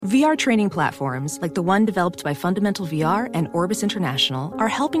VR training platforms, like the one developed by Fundamental VR and Orbis International, are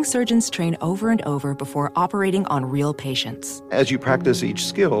helping surgeons train over and over before operating on real patients. As you practice each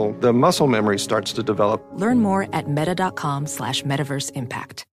skill, the muscle memory starts to develop. Learn more at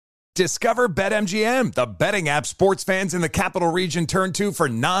meta.com/metaverseimpact. Discover BetMGM, the betting app sports fans in the capital region turn to for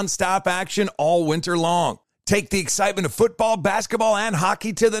nonstop action all winter long. Take the excitement of football, basketball, and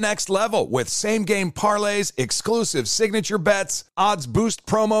hockey to the next level with same-game parlays, exclusive signature bets, odds boost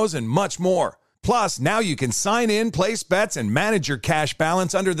promos, and much more. Plus, now you can sign in, place bets, and manage your cash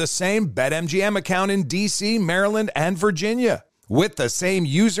balance under the same BetMGM account in D.C., Maryland, and Virginia. With the same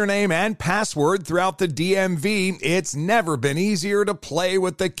username and password throughout the DMV, it's never been easier to play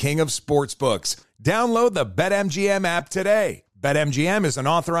with the king of sportsbooks. Download the BetMGM app today. BetMGM is an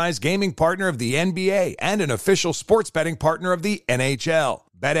authorized gaming partner of the NBA and an official sports betting partner of the NHL.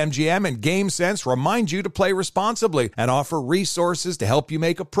 BetMGM and GameSense remind you to play responsibly and offer resources to help you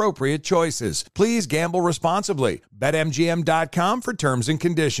make appropriate choices. Please gamble responsibly. BetMGM.com for terms and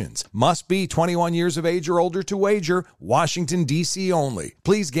conditions. Must be 21 years of age or older to wager. Washington, D.C. only.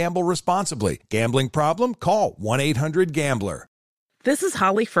 Please gamble responsibly. Gambling problem? Call 1-800-GAMBLER. This is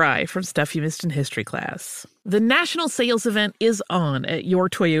Holly Fry from Stuff You Missed in History class. The national sales event is on at your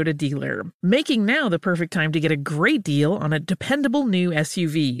Toyota dealer, making now the perfect time to get a great deal on a dependable new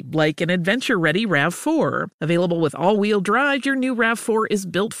SUV, like an adventure-ready RAV4. Available with all-wheel drive, your new RAV4 is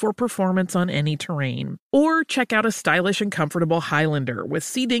built for performance on any terrain. Or check out a stylish and comfortable Highlander with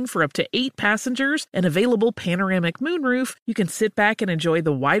seating for up to 8 passengers and available panoramic moonroof. You can sit back and enjoy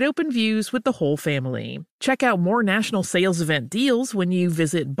the wide-open views with the whole family. Check out more national sales event deals when you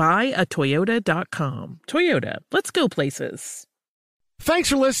visit buyatoyota.com. Toyota, let's go places. Thanks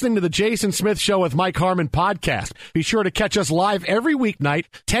for listening to the Jason Smith Show with Mike Harmon podcast. Be sure to catch us live every weeknight,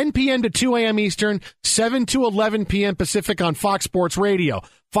 10 p.m. to 2 a.m. Eastern, 7 to 11 p.m. Pacific on Fox Sports Radio.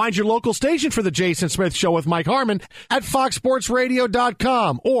 Find your local station for the Jason Smith Show with Mike Harmon at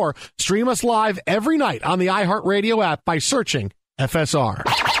foxsportsradio.com or stream us live every night on the iHeartRadio app by searching FSR.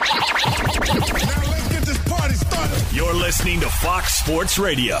 Now let's get this party started. You're listening to Fox Sports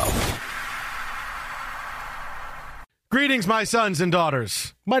Radio. Greetings, my sons and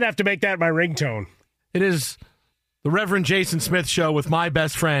daughters. Might have to make that my ringtone. It is the Reverend Jason Smith Show with my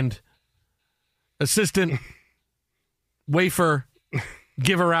best friend, assistant, wafer,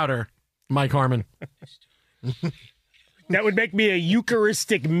 giver-outer, Mike Harmon. That would make me a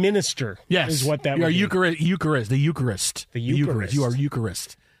Eucharistic minister. Yes. Is what that you would are be. Eucharist. The Eucharist. You are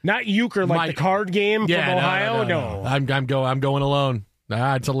Eucharist. Not euchre like the card game from Ohio? No. I'm going alone.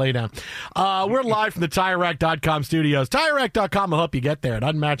 It's a laydown. We're live from the TireRack.com studios. TireRack.com will help you get there. An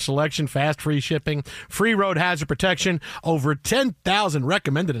unmatched selection, fast, free shipping, free road hazard protection, over 10,000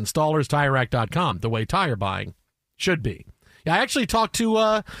 recommended installers. TireRack.com, the way tire buying should be. Yeah, I actually talked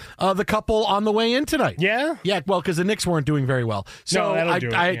to the couple on the way in tonight. Yeah? Yeah, well, because the Knicks weren't doing very well. So I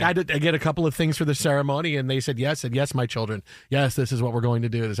get a couple of things for the ceremony, and they said, yes, my children. Yes, this is what we're going to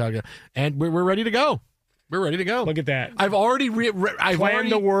do. This is how I go. And we're ready to go. We're ready to go. Look at that. I've already plan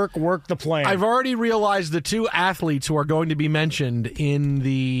the work the plan. I've already realized the two athletes who are going to be mentioned in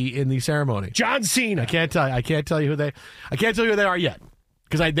the ceremony. John Cena. I can't tell you who they are yet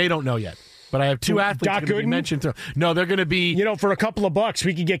because they don't know yet. But I have two athletes going to be mentioned. No, they're going to be. For a couple of bucks,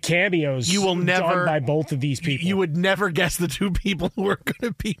 we could get cameos. You will never done by both of these people. You would never guess the two people who are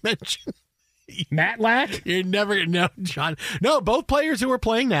going to be mentioned. Matlack? You never know, John. No, both players who are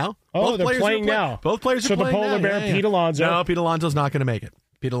playing now. Oh, they're playing now. Both players are playing now. So the polar bear, Pete Alonso. No, Pete Alonso's not going to make it.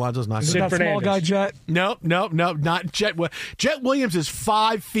 Pete Alonso's not going to make it. Small guy Jet? No, not Jet. Jet Williams is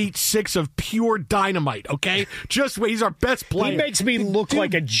 5'6" of pure dynamite, okay? Just wait, he's our best player. He makes me look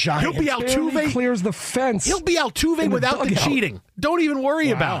like a giant. He'll be Altuve. Clears the fence. He'll be Altuve without the cheating. Don't even worry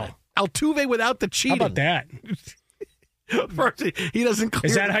about it. Altuve without the cheating. How about that? First, he doesn't clear.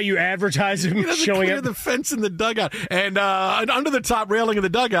 Is that how you advertise him? He doesn't showing clear up the fence in the dugout, and under the top railing of the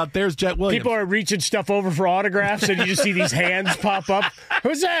dugout, there's Jet Williams. People are reaching stuff over for autographs, and you just see these hands pop up.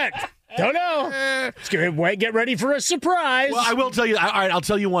 Who's that? Don't know. Get ready for a surprise. Well, I will tell you. All right, I'll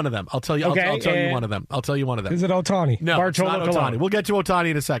tell you one of them. I'll tell you one of them. Is it Ohtani? No, it's not Ohtani. We'll get to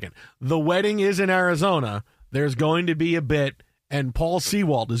Ohtani in a second. The wedding is in Arizona. There's going to be a bit, and Paul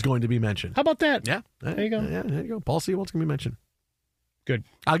Sewald is going to be mentioned. How about that? Yeah. There you go. Yeah, there you go. Paul Sewald's going to be mentioned. Good.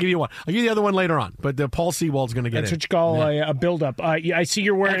 I'll give you one. I'll give you the other one later on, but the Paul Sewald's going to get That's what you call a build-up. I see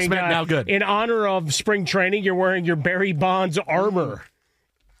you're wearing, X-Men now good. In honor of spring training, you're wearing your Barry Bonds armor.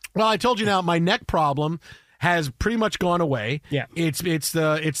 Well, I told you now, my neck problem has pretty much gone away. Yeah. It's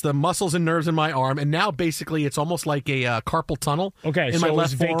the muscles and nerves in my arm, and now basically it's almost like a carpal tunnel. Okay, in so my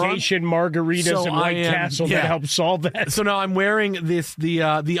left it's forearm. vacation margaritas and White Castle that helps solve that. So now I'm wearing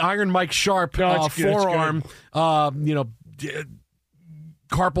the Iron Mike Sharp forearm,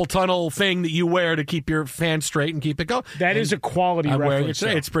 carpal tunnel thing that you wear to keep your fan straight and keep it going. That is a quality I'm reference. wearing it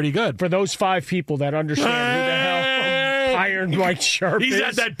today. It's pretty good. For those 5 people that understand who the hell Iron Mike Sharp He's is.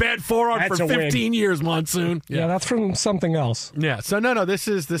 had that bad forearm That's for a 15 years, Monsoon. Yeah, that's from something else. Yeah. So no, this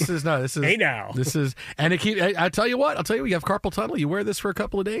is Hey now. This is, and I tell you what, you have carpal tunnel. You wear this for a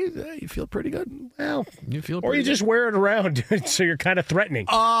couple of days, you feel pretty good. Well, you feel, or you just wear it around, so you're kind of threatening.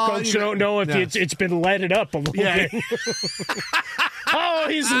 Folks don't know if it's been leaded up a little bit. Oh,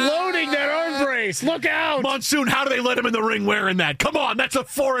 he's loading that arm brace. Look out. Monsoon, how do they let him in the ring wearing that? Come on, that's a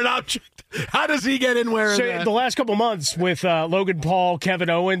foreign object. How does he get in wearing that? The last couple months with Logan Paul, Kevin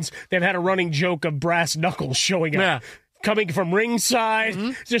Owens, they've had a running joke of brass knuckles showing up. Yeah. Coming from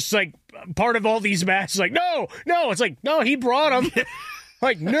ringside, just like part of all these matches. Like, no. It's like, no, he brought them.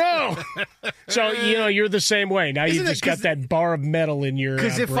 Like, no. So, you're the same way. Now you've just got that bar of metal in your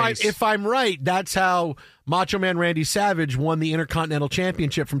Because if I'm right, that's how Macho Man Randy Savage won the Intercontinental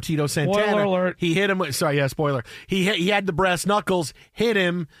Championship from Tito Santana. Spoiler alert. He hit him. Spoiler. He had the brass knuckles, hit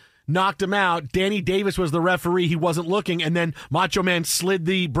him, knocked him out. Danny Davis was the referee. He wasn't looking, and then Macho Man slid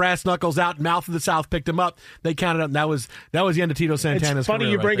the brass knuckles out. Mouth of the South picked him up. They counted up. And that was the end of Tito Santana's It's funny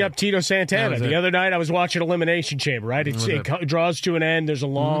career you right bring there. up Tito Santana. The other night I was watching Elimination Chamber, right? It draws to an end. There's a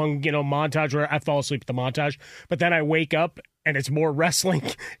long, montage where I fall asleep at the montage, but then I wake up and it's more wrestling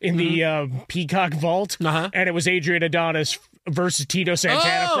in the Peacock Vault, and it was Adrian Adonis versus Tito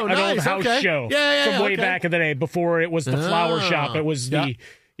Santana from an old house show from way back in the day before it was the Flower Shop. It was the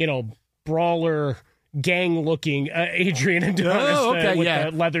brawler gang-looking Adrian Adonis with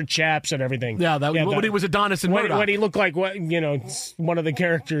the leather chaps and everything. Yeah, when he was Adonis and Murdoch. When he looked like one of the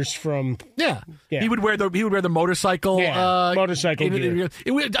characters from. Yeah. He would wear the motorcycle. Motorcycle gear.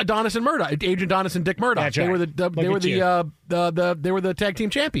 It was Adonis and Murdoch, Adrian Adonis and Dick Murdoch. That's right. They were the tag team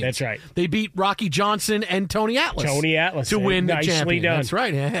champions. That's right. They beat Rocky Johnson and Tony Atlas. to win the champion. Done. That's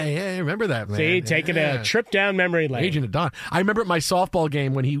right. Hey, remember that, man. See, taking a trip down memory lane. Adrian Adonis. I remember at my softball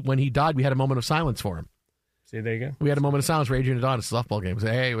game when he died, we had a moment of silence for him. See, there you go. We had a moment of silence for Adrian Adonis softball game.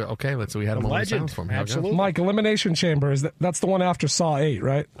 Hey, okay, so we had a moment of silence for him. Absolutely. Mike, Elimination Chamber, that's the one after Saw 8,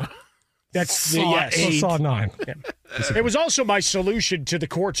 right? That's Saw 9. Yeah. It was also my solution to the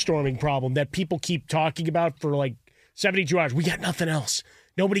court storming problem that people keep talking about for like 72 hours. We got nothing else.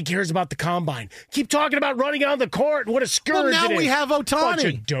 Nobody cares about the combine. Keep talking about running on the court. What a scourge now it is. we have Ohtani. Bunch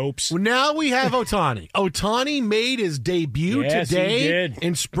of dopes. Well, now we have Ohtani. Ohtani made his debut today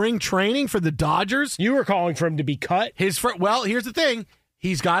in spring training for the Dodgers. You were calling for him to be cut. Well, here's the thing.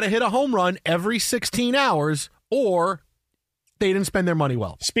 He's got to hit a home run every 16 hours or they didn't spend their money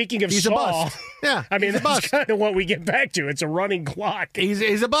well. Speaking of he's Saw, a bust. Yeah, I mean, that's kind of what we get back to. It's a running clock.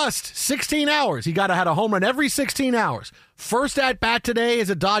 He's a bust. 16 hours. He got to have a home run every 16 hours. First at bat today is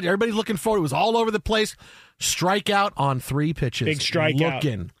a Dodger. Everybody's looking forward. It was all over the place. Strikeout on 3 pitches. Big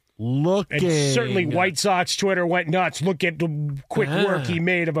strikeout. Looking. And certainly White Sox Twitter went nuts. Look at the quick work he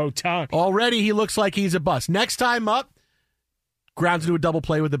made of Ohtani. Already he looks like he's a bust. Next time up, grounds into a double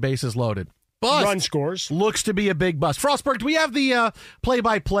play with the bases loaded. Bust. Run scores. Looks to be a big bust. Frostberg, do we have the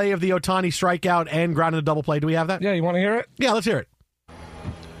play-by-play of the Ohtani strikeout and ground into double play? Do we have that? Yeah, you want to hear it? Yeah, let's hear it.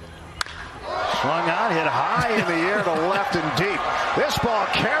 Swung out, hit high in the air to left and deep. This ball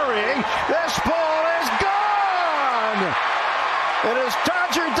carrying. This ball is gone. It is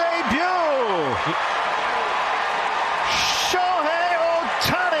Dodger debut. Shohei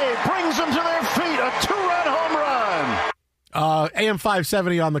Ohtani brings them to their feet. A 2-run home run. AM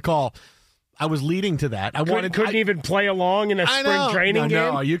 570 on the call. I was leading to that. Couldn't even play along in a spring training game.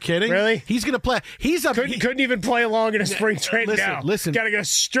 No, are you kidding? Really? He's going to play. Couldn't even play along in a spring training. Listen. Got to go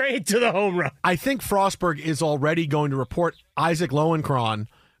straight to the home run. I think Frostberg is already going to report Isaac Lowenkron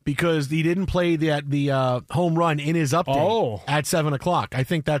because he didn't play the home run in his update at 7 o'clock. I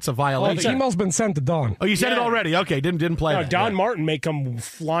think that's a violation. The email's been sent to Don. Oh, you sent it already? Okay, didn't play that. Don Martin may come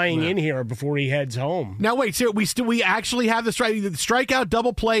flying in here before he heads home. Now, wait, so we actually have the strikeout,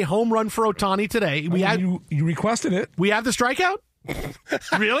 double play, home run for Ohtani today. You requested it. We have the strikeout?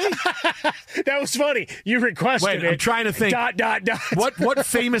 Really? That was funny. You requested it. I'm trying to think. ... What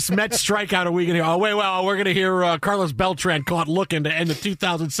famous Mets strikeout are we going to hear? Oh, wait, well, we're going to hear Carlos Beltran caught looking to end the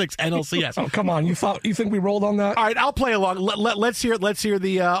 2006 NLCS. Oh, come on. You think we rolled on that? All right, I'll play along. Let's hear the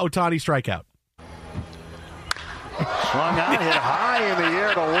Ohtani strikeout. Swung out, hit high in the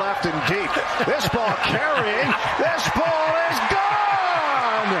air to left and deep. This ball carrying. This ball is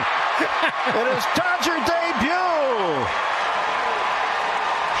gone. In his Dodger debut,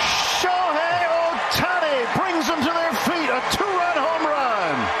 Shohei Ohtani brings them to their feet, a 2-run home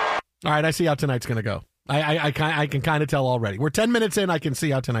run. All right, I see how tonight's going to go. I can kind of tell already. We're 10 minutes in. I can see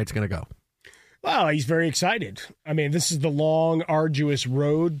how tonight's going to go. Well, he's very excited. I mean, this is the long, arduous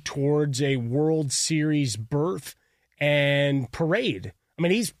road towards a World Series berth and parade. I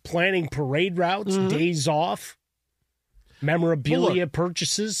mean, he's planning parade routes, days off, memorabilia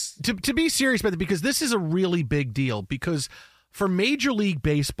purchases. To be serious about it, because this is a really big deal, because for Major League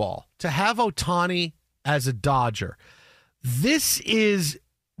Baseball to have Ohtani as a Dodger, this is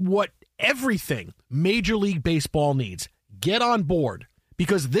what everything Major League Baseball needs. Get on board,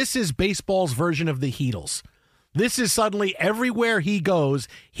 because this is baseball's version of the Heatles. This is suddenly everywhere he goes,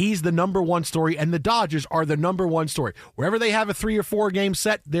 he's the number one story, and the Dodgers are the number one story. Wherever they have a 3 or 4 game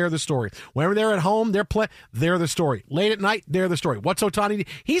set, they're the story. Whenever they're at home, they're the story. Late at night, they're the story. What's Ohtani?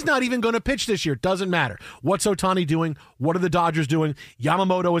 He's not even going to pitch this year. Doesn't matter. What's Ohtani doing? What are the Dodgers doing?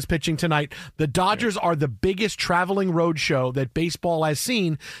 Yamamoto is pitching tonight. The Dodgers are the biggest traveling road show that baseball has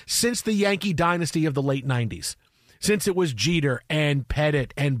seen since the Yankee dynasty of the late 90s. Since it was Jeter and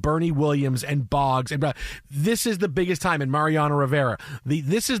Pettit and Bernie Williams and Boggs. This is the biggest time, and Mariano Rivera.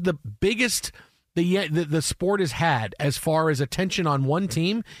 This is the biggest the sport has had as far as attention on one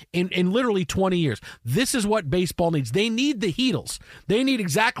team in literally 20 years. This is what baseball needs. They need the Heatles. They need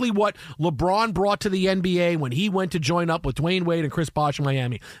exactly what LeBron brought to the NBA when he went to join up with Dwayne Wade and Chris Bosh in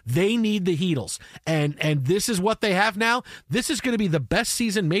Miami. They need the Heatles. And this is what they have now. This is going to be the best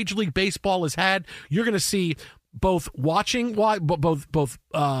season Major League Baseball has had. You're going to see both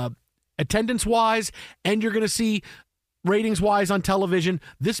attendance-wise, and you're going to see ratings-wise on television.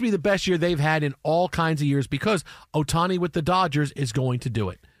 This will be the best year they've had in all kinds of years, because Ohtani with the Dodgers is going to do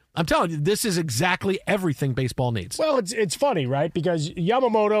it. I'm telling you, this is exactly everything baseball needs. Well, it's funny, right? Because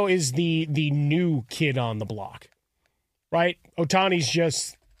Yamamoto is the new kid on the block, right? Ohtani's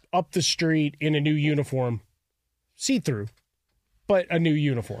just up the street in a new uniform, see-through. But a new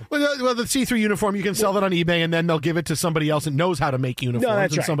uniform. Well, the see-through uniform, you can sell that on eBay, and then they'll give it to somebody else that knows how to make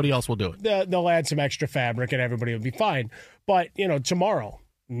uniforms, and somebody else will do it. They'll add some extra fabric, and everybody will be fine. But, tomorrow,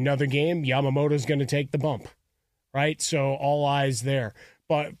 another game, Yamamoto's going to take the bump, right? So all eyes there.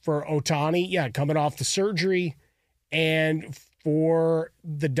 But for Ohtani, coming off the surgery, and for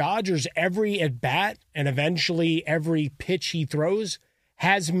the Dodgers, every at-bat and eventually every pitch he throws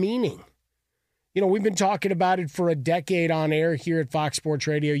has meaning. We've been talking about it for a decade on air here at Fox Sports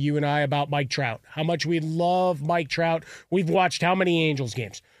Radio, you and I, about Mike Trout, how much we love Mike Trout. We've watched how many Angels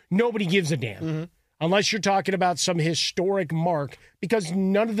games? Nobody gives a damn, unless you're talking about some historic mark, because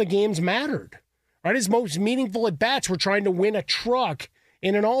none of the games mattered. Right? His most meaningful at-bats were trying to win a truck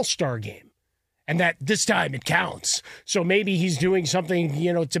in an all-star game, and that this time it counts. So maybe he's doing something,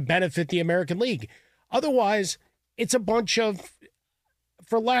 to benefit the American League. Otherwise, it's a bunch of,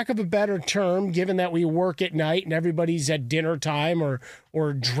 for lack of a better term, given that we work at night and everybody's at dinner time or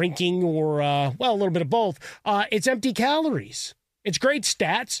drinking or, a little bit of both, it's empty calories. It's great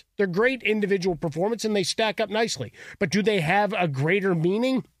stats. They're great individual performance, and they stack up nicely. But do they have a greater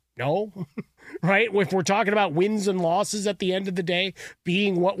meaning? No. Right? If we're talking about wins and losses at the end of the day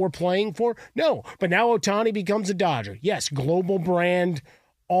being what we're playing for? No. But now Ohtani becomes a Dodger. Yes, global brand,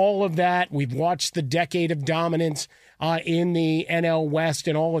 all of that. We've watched the decade of dominance in the NL West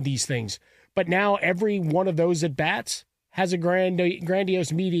and all of these things. But now every one of those at-bats has a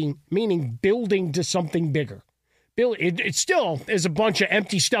grandiose meaning building to something bigger. It still is a bunch of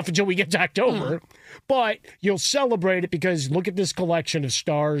empty stuff until we get to October, but you'll celebrate it because look at this collection of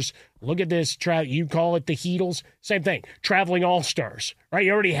stars. Look at this, you call it the Heatles. Same thing, traveling all-stars, right?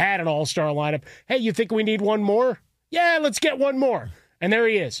 You already had an all-star lineup. Hey, you think we need one more? Yeah, let's get one more. And there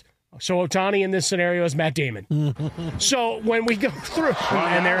he is. So Ohtani in this scenario is Matt Damon. So when we go through,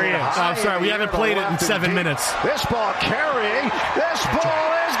 and there he is. I'm sorry, we haven't played it in 7 minutes. This ball carrying. This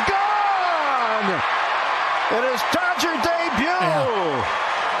ball is gone. It is Dodger debut. Yeah.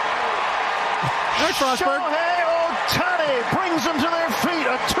 Shohei Ohtani brings them to their feet.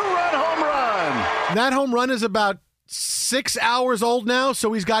 A 2-run home run. That home run is about 6 hours old now,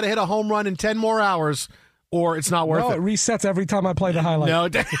 so he's got to hit a home run in 10 more hours. Or it's not worth it. No, it resets every time I play the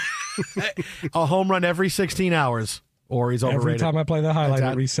highlight. No, a home run every 16 hours, or he's overrated. Every time I play the highlight,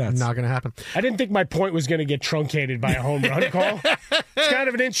 it resets. Not going to happen. I didn't think my point was going to get truncated by a home run call. It's kind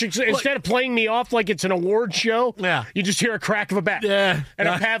of an interesting. Instead of playing me off like it's an award show, you just hear a crack of a bat. Yeah, and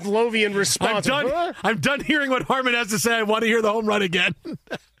a Pavlovian response. I'm done hearing what Harmon has to say. I want to hear the home run again.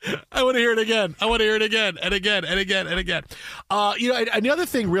 I want to hear it again. I want to hear it again and again and again and again. And the other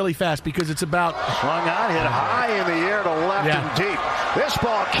thing really fast, because it's about... Swung on, hit high in the air to left and deep. This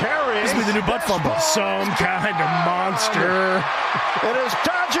ball carrying. This will be the new butt fumble. Some kind of monster. It is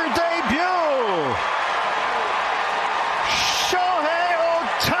Dodger debut. Shohei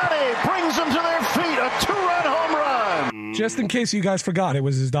Ohtani brings them to their feet. A 2-run home run. Just in case you guys forgot, it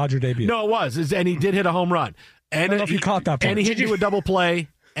was his Dodger debut. No, it was. And he did hit a home run. And I don't know if you caught that part. And he hit you a double play.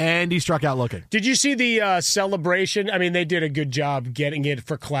 And he struck out looking. Did you see the celebration? I mean, they did a good job getting it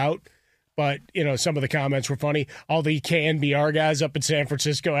for clout, but, some of the comments were funny. All the KNBR guys up in San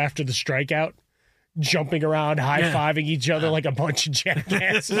Francisco after the strikeout, jumping around, high-fiving each other like a bunch of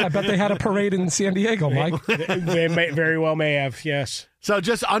jackasses. I bet they had a parade in San Diego, Mike. They very well may have, yes. So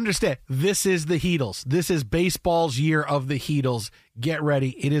just understand, this is the Heatles. This is baseball's year of the Heatles. Get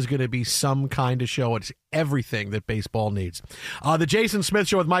ready. It is going to be some kind of show. It's everything that baseball needs. The Jason Smith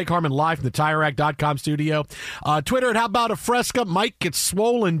Show with Mike Harmon live from the TireRack.com studio. Twitter at How About a Fresca. Mike gets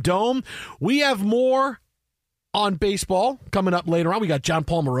swollen dome. We have more on baseball coming up later on. We got John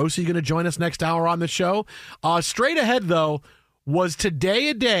Paul Morosi going to join us next hour on the show. Straight ahead, though, was today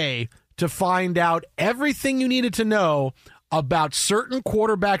a day to find out everything you needed to know about certain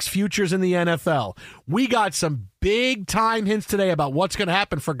quarterbacks' futures in the NFL. We got some big-time hints today about what's going to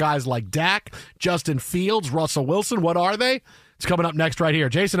happen for guys like Dak, Justin Fields, Russell Wilson. What are they? It's coming up next right here.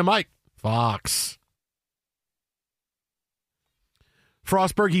 Jason and Mike, Fox.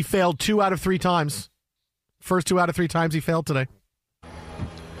 Frostberg, he failed 2 out of 3 times. First 2 out of 3 times he failed today.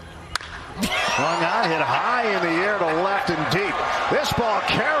 Swung on, hit high in the air to left and deep. This ball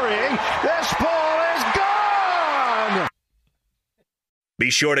carrying. This ball is gone! Be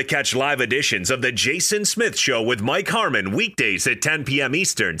sure to catch live editions of The Jason Smith Show with Mike Harmon weekdays at 10 p.m.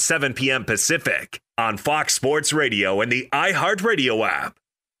 Eastern, 7 p.m. Pacific on Fox Sports Radio and the iHeartRadio app.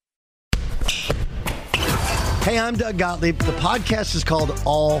 Hey, I'm Doug Gottlieb. The podcast is called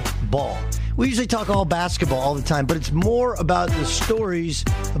All Ball. We usually talk all basketball all the time, but it's more about the stories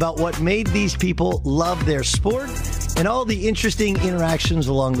about what made these people love their sport and all the interesting interactions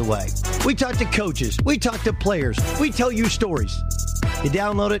along the way. We talk to coaches. We talk to players. We tell you stories. You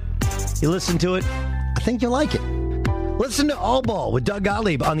download it. You listen to it. I think you'll like it. Listen to All Ball with Doug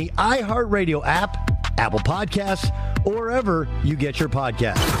Gottlieb on the iHeartRadio app, Apple Podcasts, or wherever you get your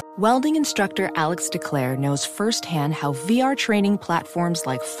podcasts. Welding instructor Alex DeClaire knows firsthand how VR training platforms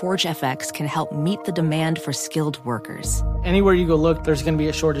like ForgeFX can help meet the demand for skilled workers. Anywhere you go look, there's going to be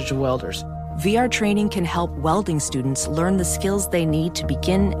a shortage of welders. VR training can help welding students learn the skills they need to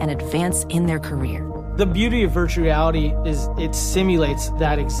begin and advance in their career. The beauty of virtual reality is it simulates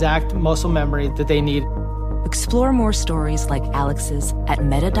that exact muscle memory that they need. Explore more stories like Alex's at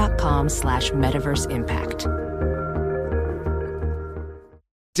meta.com/metaverseimpact.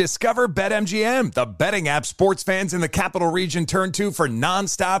 Discover BetMGM, the betting app sports fans in the capital region turn to for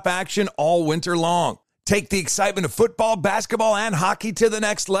nonstop action all winter long. Take the excitement of football, basketball, and hockey to the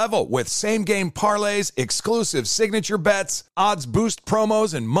next level with same-game parlays, exclusive signature bets, odds boost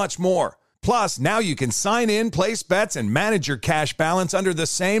promos, and much more. Plus, now you can sign in, place bets, and manage your cash balance under the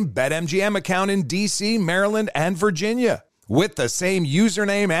same BetMGM account in D.C., Maryland, and Virginia. With the same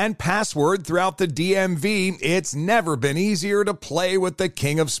username and password throughout the DMV, it's never been easier to play with the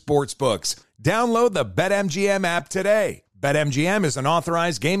king of sportsbooks. Download the BetMGM app today. BetMGM is an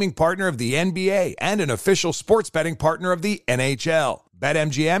authorized gaming partner of the NBA and an official sports betting partner of the NHL.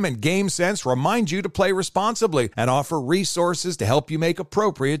 BetMGM and GameSense remind you to play responsibly and offer resources to help you make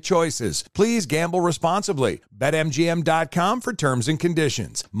appropriate choices. Please gamble responsibly. BetMGM.com for terms and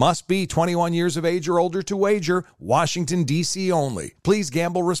conditions. Must be 21 years of age or older to wager. Washington, D.C. only. Please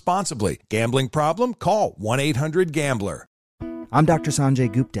gamble responsibly. Gambling problem? Call 1-800-GAMBLER. I'm Dr.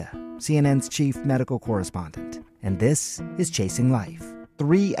 Sanjay Gupta, CNN's chief medical correspondent, and this is Chasing Life.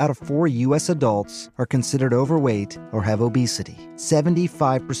 3 out of 4 U.S. adults are considered overweight or have obesity.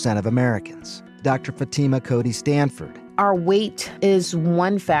 75% of Americans. Dr. Fatima Cody Stanford. Our weight is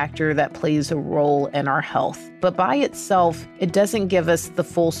one factor that plays a role in our health, but by itself, it doesn't give us the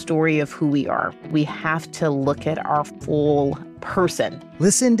full story of who we are. We have to look at our full person.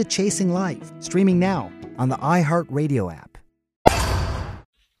 Listen to Chasing Life, streaming now on the iHeartRadio app.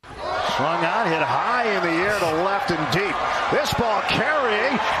 Swung on, hit high in the air to left and deep. This ball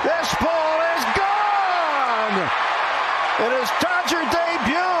carrying. This ball is gone! It is Dodger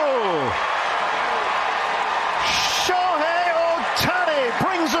debut! Shohei Ohtani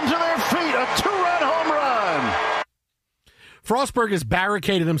brings them to their feet. A 2-run home run! Frostberg has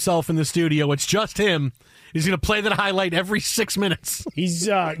barricaded himself in the studio. It's just him. He's going to play that highlight every 6 minutes. He's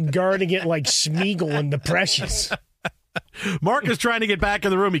guarding it like Smeagol in The Precious. Mark is trying to get back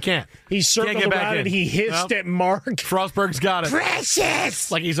in the room. He can't. He circled around and he hissed at Mark. Frostberg's got it.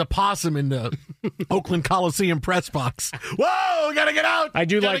 Precious! Like he's a possum in the Oakland Coliseum press box. Whoa, we got to get out. I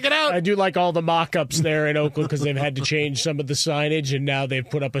do like all the mock-ups there in Oakland because they've had to change some of the signage, and now they've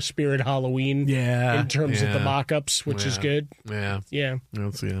put up a Spirit Halloween in terms of the mock-ups, which is good. Yeah.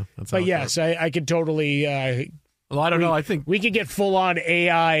 That's but yes, I could totally... well, I don't know. I think we could get full-on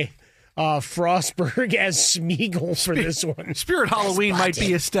AI... Frostberg as Smeagol for this one. Spirit Halloween might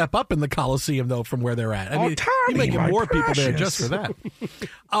be a step up in the Coliseum, though, from where they're at. I mean, you may get more people there just for that.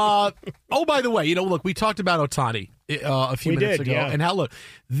 By the way, look, we talked about Ohtani a few minutes ago, and how look,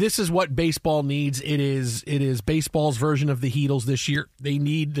 this is what baseball needs. It is baseball's version of the Heatles this year. They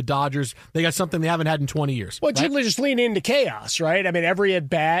need the Dodgers. They got something they haven't had in 20 years. Well, right? You just lean into chaos, right? I mean, every at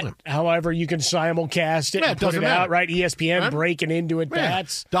bat, however, you can simulcast it and put it out, right? ESPN breaking into at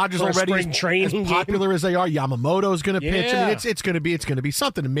bats. Dodgers already as popular as they are. Yamamoto's going to pitch. I mean, it's going to be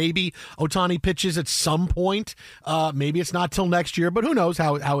something. And maybe Ohtani pitches at some point. Maybe it's not till next year, but who knows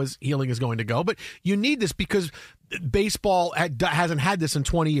how his healing is going to go. But you need this because baseball hasn't had this in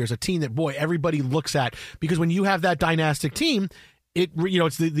 20 years. A team that, boy, everybody looks at, because when you have that dynastic team, it's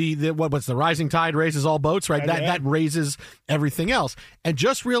what's the rising tide raises all boats, right? That raises everything else. And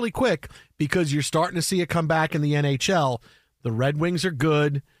just really quick, because you're starting to see it come back in the NHL, the Red Wings are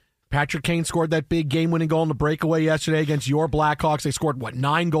good. Patrick Kane scored that big game-winning goal in the breakaway yesterday against your Blackhawks. They scored,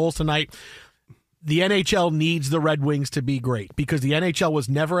 9 goals tonight? The NHL needs the Red Wings to be great, because the NHL was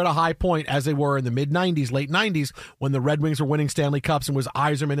never at a high point as they were in the mid-'90s, late 90s, when the Red Wings were winning Stanley Cups, and was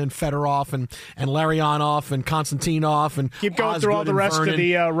Yzerman and Fedorov and Larionov and Konstantinov and keep going Osgood through all the rest of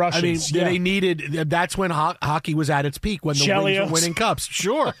the Russians. I mean, they needed. That's when hockey was at its peak, when the Wings were winning cups.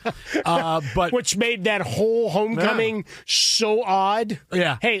 Sure, but which made that whole homecoming so odd.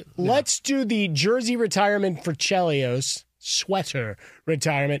 Yeah. Hey, let's do the jersey retirement for Chelios. Sweater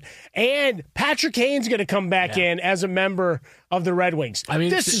retirement, and Patrick Kane's going to come back in as a member of the Red Wings. I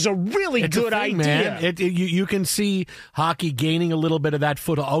mean, this is a really good idea. Man. You can see hockey gaining a little bit of that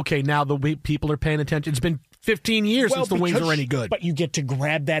foot. Okay, now the people are paying attention. It's been 15 years since the Wings are any good. But you get to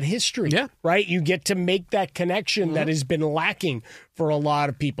grab that history, right? You get to make that connection that has been lacking for a lot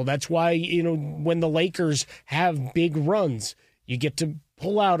of people. That's why, when the Lakers have big runs, you get to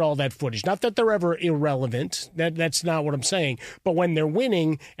pull out all that footage. Not that they're ever irrelevant. That's not what I'm saying. But when they're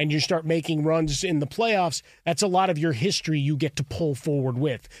winning and you start making runs in the playoffs, that's a lot of your history you get to pull forward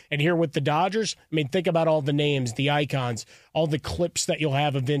with. And here with the Dodgers, I mean, think about all the names, the icons, all the clips that you'll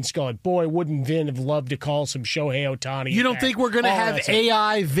have of Vin Scully. Boy, wouldn't Vin have loved to call some Shohei Ohtani? You don't think we're going to have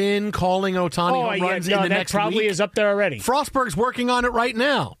AI Vin calling Ohtani home runs in the next week? That probably is up there already. Frostberg's working on it right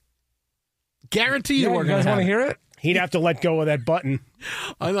now. Guarantee you we're going to want to hear it? He'd have to let go of that button.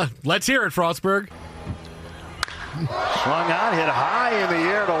 Let's hear it, Frostberg. Swung on, hit high in the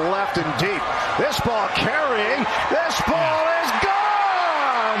air to left and deep. This ball carrying. This ball is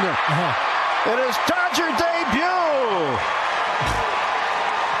gone. It is Dodger debut.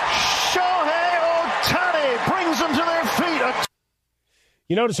 Shohei Ohtani brings them to their feet.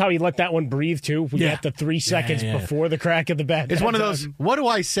 You notice how he let that one breathe, too? We got the 3 seconds before the crack of the bat. It's one of those, what do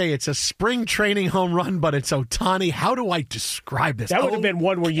I say? It's a spring training home run, but it's Ohtani. How do I describe this? That would have been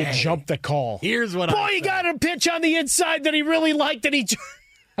one where you jumped the call. Here's what Boy, he got a pitch on the inside that he really liked.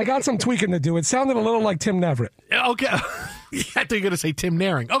 I got some tweaking to do. It sounded a little like Tim Neverett. Okay. I thought you were going to say Tim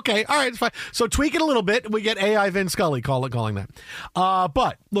Naring. Okay, all right, it's fine. So tweak it a little bit. We get AI Vin Scully calling that.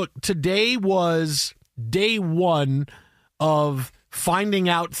 But, look, today was day one of finding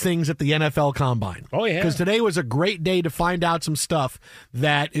out things at the NFL Combine. Oh, yeah. Because today was a great day to find out some stuff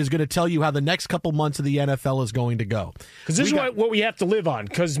that is going to tell you how the next couple months of the NFL is going to go. Because this is what we have to live on.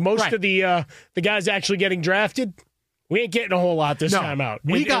 Because most of the guys actually getting drafted, we ain't getting a whole lot this time out.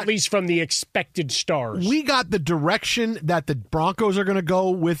 At least from the expected stars. We got the direction that the Broncos are going to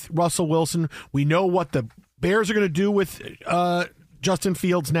go with Russell Wilson. We know what the Bears are going to do with Justin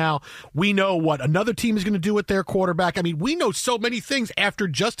Fields now. We know what another team is going to do with their quarterback. I mean, we know so many things after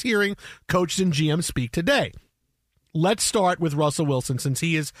just hearing coaches and GMs speak today. Let's start with Russell Wilson, since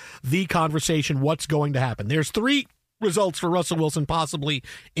he is the conversation. What's going to happen? There's 3 results for Russell Wilson possibly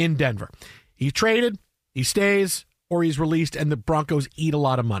in Denver. He's traded, he stays, or he's released, and the Broncos eat a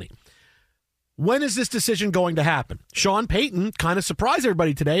lot of money. When is this decision going to happen? Sean Payton kind of surprised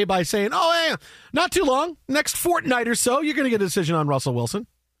everybody today by saying, hey, not too long, next fortnight or so, you're going to get a decision on Russell Wilson.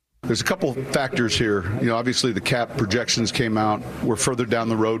 There's a couple factors here. Obviously the cap projections came out. We're further down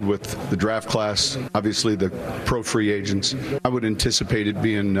the road with the draft class. Obviously the pro free agents. I would anticipate it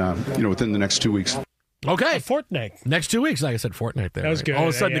being, within the next 2 weeks. Okay. A fortnight. Next 2 weeks, like I said, Fortnite there. That was right? good. All of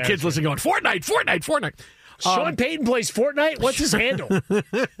a sudden, the kids listening going, Fortnite. Sean Payton plays Fortnite? What's his handle?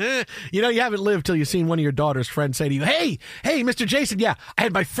 You haven't lived till you've seen one of your daughter's friends say to you, hey, Mr. Jason, yeah, I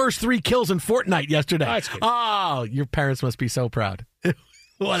had my first 3 kills in Fortnite yesterday. That's good. Oh, your parents must be so proud.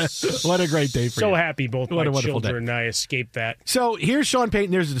 What a great day for you. So happy both my children day. and I escaped that. So here's Sean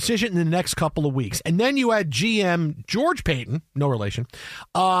Payton. There's a decision in the next couple of weeks. And then you had GM George Payton, no relation,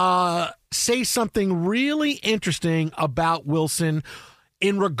 say something really interesting about Wilson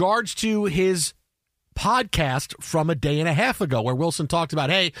in regards to his podcast from a day and a half ago where Wilson talked about,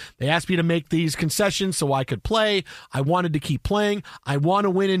 hey, they asked me to make these concessions so I could play. I wanted to keep playing. I want to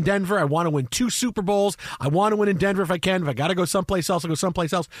win in Denver. I want to win 2 Super Bowls. I want to win in Denver if I can. If I got to go someplace else, I'll go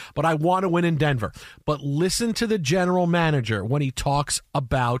someplace else. But I want to win in Denver. But listen to the general manager when he talks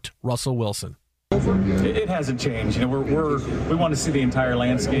about Russell Wilson. It hasn't changed. We want to see the entire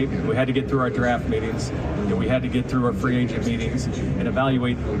landscape. We had to get through our draft meetings. We had to get through our free agent meetings and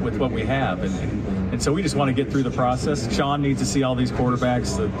evaluate with what we have. And so we just want to get through the process. Sean needs to see all these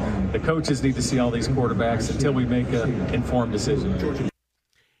quarterbacks. The coaches need to see all these quarterbacks until we make an informed decision.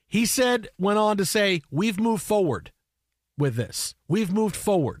 He went on to say, we've moved forward with this. We've moved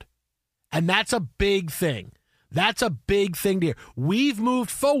forward. And that's a big thing. That's a big thing to hear. We've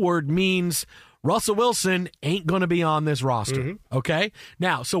moved forward means Russell Wilson ain't going to be on this roster, okay?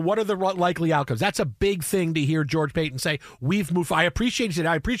 Now, so what are the likely outcomes? That's a big thing to hear George Payton say, we've moved. I appreciate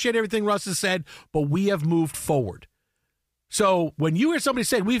everything Russ has said, but we have moved forward. So when you hear somebody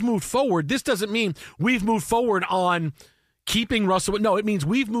say, we've moved forward, this doesn't mean we've moved forward on keeping Russell. No, it means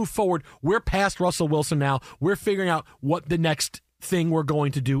we've moved forward. We're past Russell Wilson now. We're figuring out what the next thing we're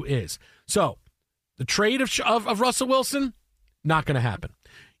going to do is. So the trade of Russell Wilson, not going to happen.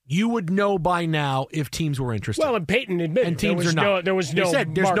 You would know by now if teams were interested. Well, and Payton admitted and teams there was are not. There was no. They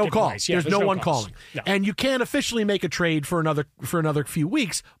said there's no call. Yeah, there's no one calls. calling, No. and you can't officially make a trade for another few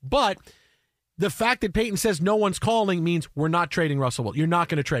weeks. But the fact that Payton says no one's calling means we're not trading Russell Wilson. You're not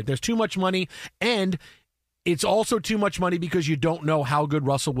going to trade. There's too much money, and it's also too much money because you don't know how good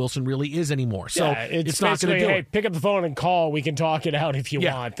Russell Wilson really is anymore. So yeah, it's not going to do it. Pick up the phone and call. We can talk it out if you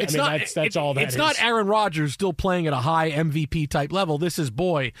want. That's all that is. It's not Aaron Rodgers still playing at a high MVP type level. This is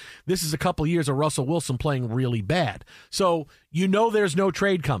a couple years of Russell Wilson playing really bad. So there's no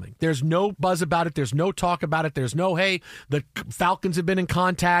trade coming. There's no buzz about it. There's no talk about it. There's no, hey, the Falcons have been in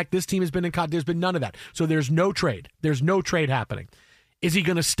contact. This team has been in contact. There's been none of that. So there's no trade. There's no trade happening. Is he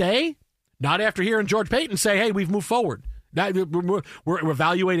going to stay? Not after hearing George Payton say, hey, we've moved forward. We're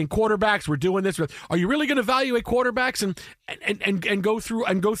evaluating quarterbacks. We're doing this. Are you really going to evaluate quarterbacks and go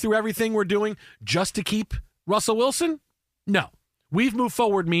through everything we're doing just to keep Russell Wilson? No. We've moved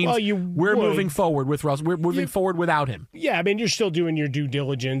forward means we're moving forward with Russell. We're moving forward without him. Yeah, you're still doing your due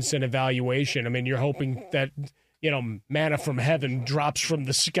diligence and evaluation. You're hoping that, manna from heaven drops from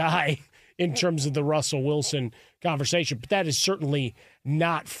the sky in terms of the Russell Wilson conversation. But that is certainly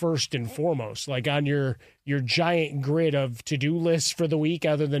not first and foremost. Like on your giant grid of to-do lists for the week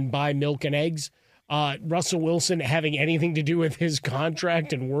other than buy milk and eggs, Russell Wilson having anything to do with his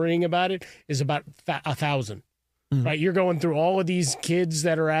contract and worrying about it is about 1,000. Right? You're going through all of these kids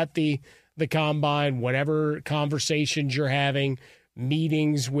that are at the combine, whatever conversations you're having,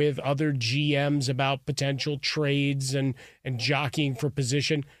 meetings with other GMs about potential trades and jockeying for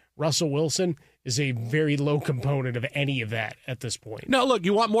position. Russell Wilson is a very low component of any of that at this point. No, look,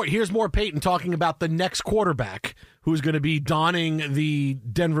 you want more. Here's more Payton talking about the next quarterback who's going to be donning the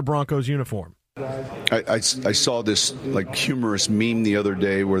Denver Broncos uniform. I saw this humorous meme the other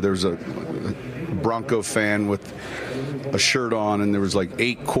day where there's a Bronco fan with a shirt on, and there was 8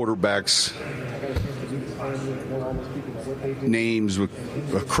 quarterbacks names with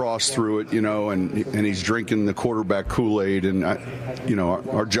a cross through it, and he's drinking the quarterback Kool-Aid, and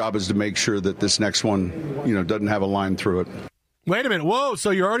our job is to make sure that this next one, doesn't have a line through it. Wait a minute. Whoa, so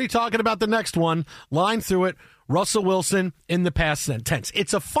you're already talking about the next one, line through it, Russell Wilson in the past tense.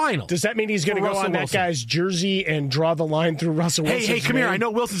 It's a final. Does that mean he's going to go on that guy's jersey and draw the line through Russell Wilson's Hey, come name? here. I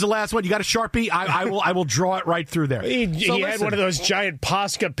know Wilson's the last one. You got a Sharpie? I will draw it right through there. He had one of those giant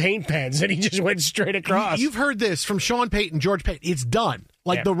Posca paint pens, and he just went straight across. You've heard this from Sean Payton, George Payton. It's done.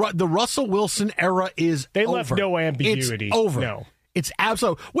 The Russell Wilson era is They over. left no ambiguity. It's over. No. It's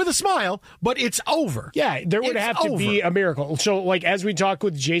absolute with a smile, but it's over. Yeah, there would have to be a miracle. So, as we talked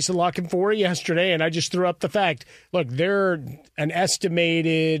with Jason Lockenfora yesterday, and I just threw up the fact, look, they're an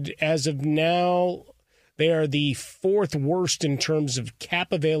estimated, as of now, they are the 4th worst in terms of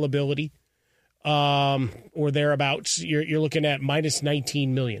cap availability, or thereabouts. You're looking at minus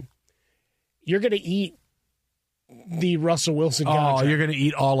 $19 million. You're going to eat the Russell Wilson Oh, contract. you're going to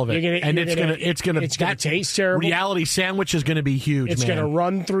eat all of it, it's going to taste terrible. Reality sandwich is going to be huge. It's going to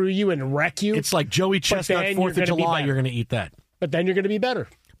run through you and wreck you. It's like Joey Chestnut 4th of July. You're going to eat that, but then you're going to be better.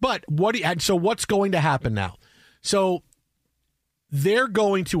 But so what's going to happen now? So they're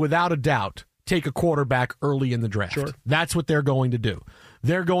going to, without a doubt, take a quarterback early in the draft. Sure. That's what they're going to do.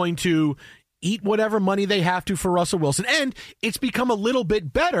 They're going to eat whatever money they have to for Russell Wilson. And it's become a little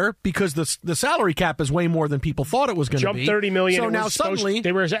bit better because the salary cap is way more than people thought it was going to be. Jumped $30 million. So now suddenly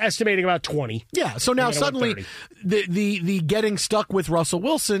they were estimating about 20. Yeah, so now suddenly the getting stuck with Russell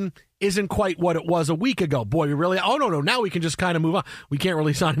Wilson isn't quite what it was a week ago. Boy, we really, no, now we can just kind of move on. We can't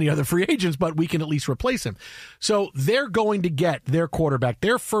really sign any other free agents, but we can at least replace him. So they're going to get their quarterback.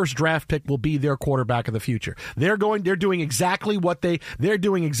 Their first draft pick will be their quarterback of the future. They're doing exactly what they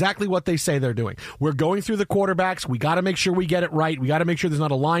say they're doing. We're going through the quarterbacks. We got to make sure we get it right. We got to make sure there's not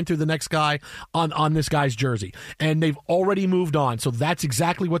a line through the next guy on this guy's jersey. And they've already moved on. So that's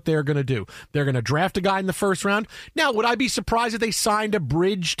exactly what they're going to do. They're going to draft a guy in the first round. Now, would I be surprised if they signed a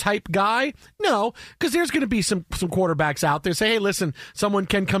bridge type guy? No, because there's going to be some quarterbacks out there say, hey, listen, someone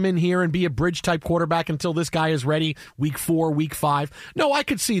can come in here and be a bridge type quarterback until this guy is ready week 4, week 5. No, I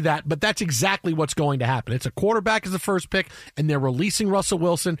could see that, but that's exactly what's going to happen. It's a quarterback as the first pick, and they're releasing Russell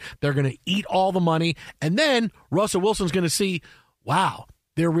Wilson. They're going to eat all the money, and then Russell Wilson's going to see, wow,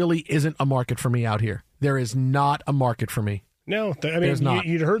 there really isn't a market for me out here. There is not a market for me. No,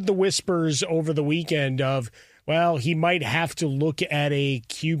 you'd heard the whispers over the weekend of, well, he might have to look at a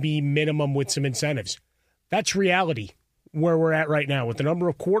QB minimum with some incentives. That's reality where we're at right now with the number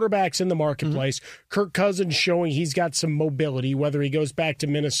of quarterbacks in the marketplace. Kirk Cousins showing he's got some mobility, whether he goes back to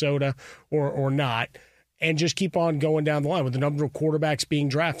Minnesota or not, and just keep on going down the line with the number of quarterbacks being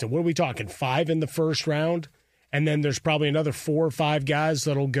drafted. What are we talking, 5 in the first round? And then there's probably another 4 or 5 guys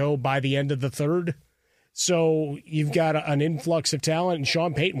that'll go by the end of the third. So you've got an influx of talent, and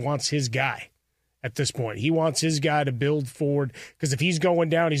Sean Payton wants his guy. At this point, he wants his guy to build forward, because if he's going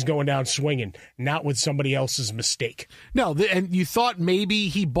down swinging, not with somebody else's mistake. No, and you thought maybe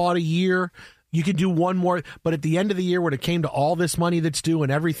he bought a year. You could do one more, but at the end of the year when it came to all this money that's due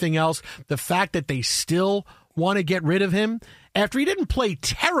and everything else, the fact that they still want to get rid of him after he didn't play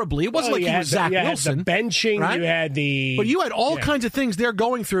terribly. It wasn't like he was Zach Wilson. You had the benching, right? You had the... But you had all kinds of things they're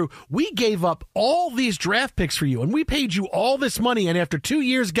going through. We gave up all these draft picks for you, and we paid you all this money, and after 2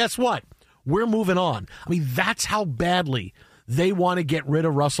 years, guess what? We're moving on. I mean, that's how badly they want to get rid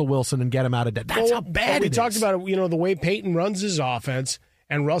of Russell Wilson and get him out of debt. That's how bad it is. We talked about it, the way Peyton runs his offense,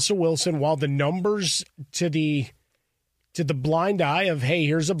 and Russell Wilson, while the numbers to the blind eye of, hey,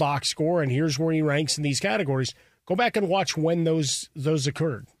 here's a box score and here's where he ranks in these categories, go back and watch when those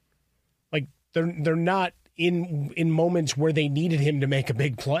occurred. Like, they're not in moments where they needed him to make a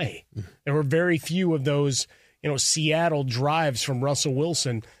big play. There were very few of those, Seattle drives from Russell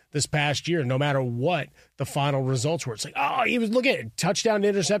Wilson this past year, no matter what the final results were. It's like, oh, he was, look at it, touchdown to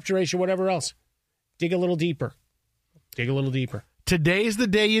interception ratio, whatever else. Dig a little deeper. Today's the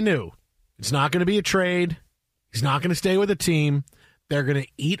day you knew. It's not going to be a trade. He's not going to stay with a team. They're going to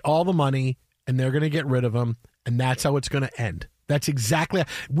eat all the money, and they're going to get rid of him, and that's how it's going to end. That's exactly.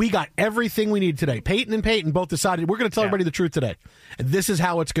 We got everything we need today. Peyton and Peyton both decided we're going to tell everybody the truth today, and this is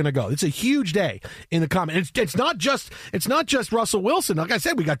how it's going to go. It's a huge day in the comment. It's not just Russell Wilson. Like I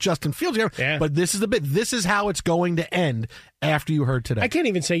said, we got Justin Fields here, but this is the bit. This is how it's going to end after you heard today. I can't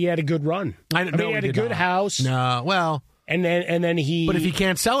even say he had a good run. I mean, he had a good house. No, well. And then he. But if he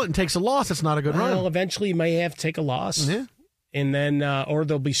can't sell it and takes a loss, it's not a good run. Well, eventually he may have to take a loss, and then or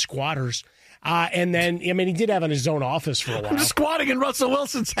there'll be squatters. And then, he did have in his own office for a while. I'm squatting in Russell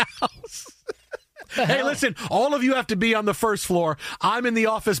Wilson's house. Hey, listen, all of you have to be on the first floor. I'm in the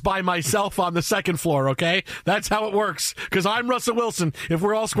office by myself on the second floor, okay? That's how it works, because I'm Russell Wilson. If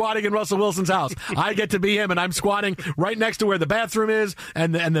we're all squatting in Russell Wilson's house, I get to be him, and I'm squatting right next to where the bathroom is,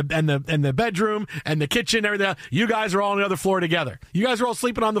 and the bedroom, and the kitchen, everything else. You guys are all on the other floor together. You guys are all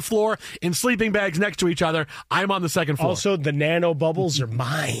sleeping on the floor in sleeping bags next to each other. I'm on the second floor. Also, the nano bubbles are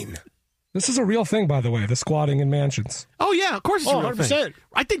mine. This is a real thing, by the way, the squatting in mansions. Oh, yeah, of course it's a real 100%. Thing.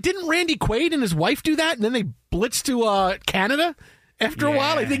 I think, didn't Randy Quaid and his wife do that, and then they blitzed to Canada after a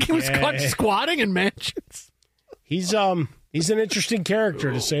while? I think he was caught squatting in mansions. He's an interesting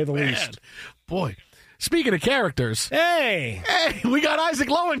character, to say the least. Boy. Speaking of characters. Hey, we got Isaac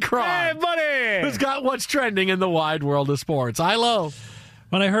Lowenkron. Hey, buddy. Who's got what's trending in the wide world of sports. Hi, Lo.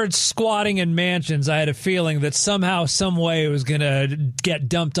 When I heard squatting in mansions, I had a feeling that somehow, some way, it was going to get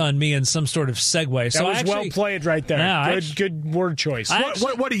dumped on me in some sort of segue. That was well played right there. Yeah, good word choice.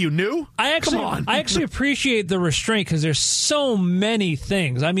 What are you, new? I actually appreciate the restraint because there's so many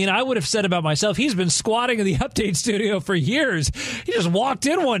things. I mean, I would have said about myself, he's been squatting in the update studio for years. He just walked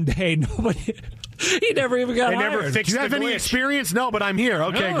in one day. Nobody... He never even got hired. Do you have any experience? No, but I'm here.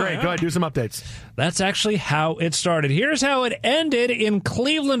 Okay, great. Go ahead, do some updates. That's actually how it started. Here's how it ended in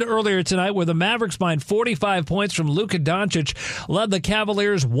Cleveland earlier tonight, where the Mavericks, behind 45 points from Luka Doncic, led the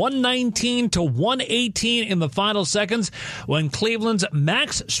Cavaliers 119-118 in the final seconds when Cleveland's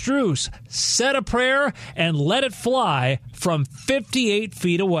Max Strus said a prayer and let it fly from 58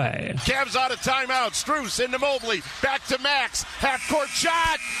 feet away. Cavs out of timeout. Strus into Mobley. Back to Max. Half-court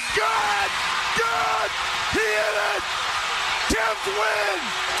shot. Good! Good! He hit it! Cavs win!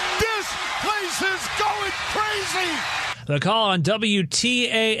 This place is going crazy! The call on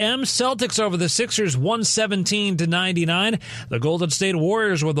WTAM, Celtics over the Sixers 117-99. The Golden State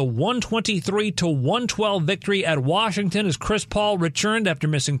Warriors with a 123-112 victory at Washington as Chris Paul returned after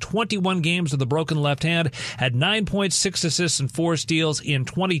missing 21 games with a broken left hand, had 9 points, 6 assists, and 4 steals in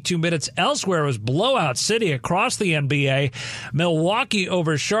 22 minutes. Elsewhere was blowout city across the NBA. Milwaukee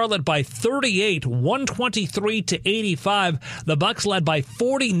over Charlotte by 38, 123-85. The Bucks led by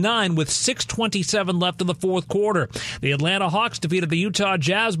 49 with 6:27 left in the fourth quarter. The Atlanta Hawks defeated the Utah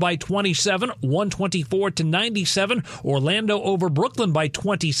Jazz by 27, 124-97. Orlando over Brooklyn by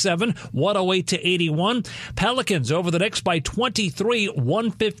 27, 108-81. Pelicans over the Knicks by 23,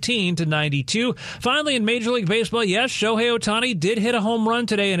 115-92. Finally, in Major League Baseball, yes, Shohei Ohtani did hit a home run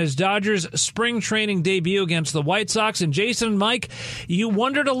today in his Dodgers spring training debut against the White Sox. And Jason and Mike, you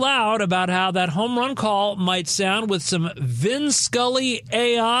wondered aloud about how that home run call might sound with some Vin Scully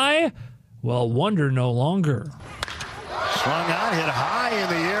AI? Well, wonder no longer. Swung on, hit high in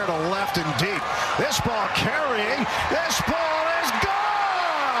the air to left and deep. This ball carrying. This ball is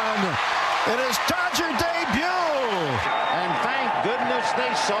gone. It is Dodger debut. And thank goodness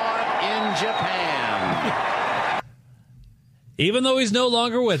they saw it in Japan. Even though he's no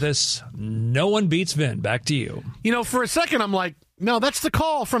longer with us, no one beats Vin. Back to you. You know, for a second, I'm like, no, that's the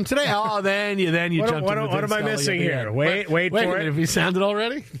call from today. Oh, then you jumped in. What am I missing here? Wait for it. Have you sounded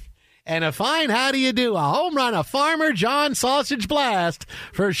already? And a fine how do you do? A home run, a Farmer John sausage blast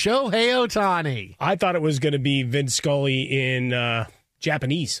for Shohei Ohtani. I thought it was going to be Vince Scully in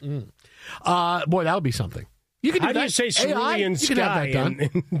Japanese. Boy, that would be something. You could do how that. Do you say cerulean sky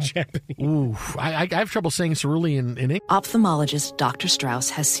in Japanese? Ooh, I have trouble saying cerulean in English. Ophthalmologist Dr. Strauss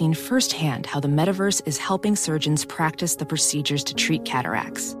has seen firsthand how the metaverse is helping surgeons practice the procedures to treat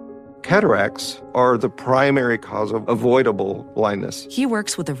cataracts. Cataracts are the primary cause of avoidable blindness. He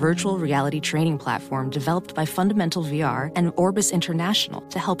works with a virtual reality training platform developed by Fundamental VR and Orbis International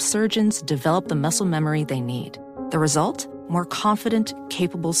to help surgeons develop the muscle memory they need. The result? More confident,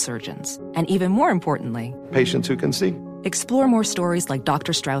 capable surgeons. And even more importantly, patients who can see. Explore more stories like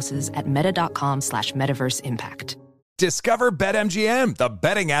Dr. Strauss's at meta.com/metaverseimpact. Discover BetMGM, the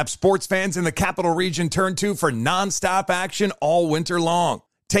betting app sports fans in the capital region turn to for nonstop action all winter long.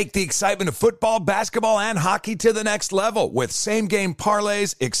 Take the excitement of football, basketball, and hockey to the next level with same-game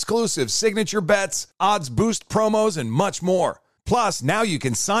parlays, exclusive signature bets, odds boost promos, and much more. Plus, now you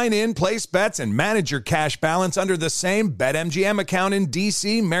can sign in, place bets, and manage your cash balance under the same BetMGM account in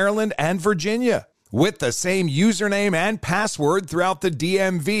D.C., Maryland, and Virginia. With the same username and password throughout the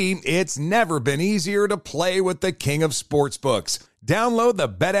DMV, it's never been easier to play with the king of sportsbooks. Download the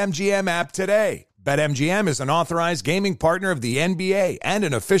BetMGM app today. BetMGM is an authorized gaming partner of the NBA and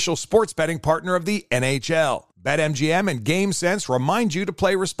an official sports betting partner of the NHL. BetMGM and GameSense remind you to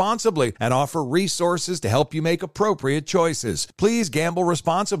play responsibly and offer resources to help you make appropriate choices. Please gamble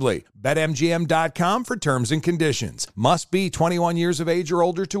responsibly. BetMGM.com for terms and conditions. Must be 21 years of age or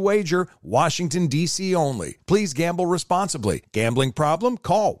older to wager. Washington, D.C. only. Please gamble responsibly. Gambling problem?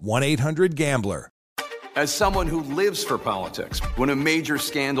 Call 1-800-GAMBLER. As someone who lives for politics, when a major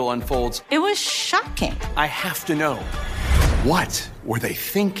scandal unfolds, it was shocking. I have to know, what were they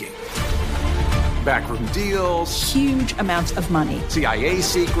thinking? Backroom deals, huge amounts of money, CIA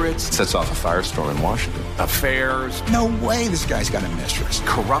secrets, sets off a firestorm in Washington, affairs. No way this guy's got a mistress.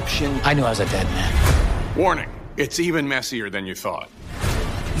 Corruption. I knew I was a dead man. Warning, it's even messier than you thought.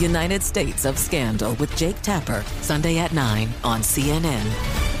 United States of Scandal with Jake Tapper, Sunday at 9 on CNN.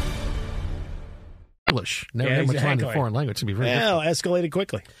 English. Never much fun in a foreign language. It's going to be very difficult. Escalated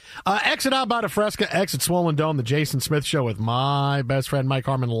quickly. Exit out by Fresca, exit Swollen Dome, the Jason Smith Show with my best friend Mike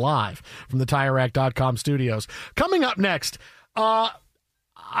Harmon live from the TireRack.com studios. Coming up next, I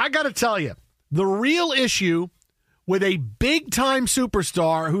got to tell you, the real issue with a big-time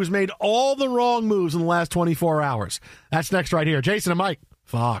superstar who's made all the wrong moves in the last 24 hours. That's next right here. Jason and Mike,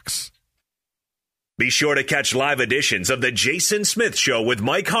 Fox. Be sure to catch live editions of The Jason Smith Show with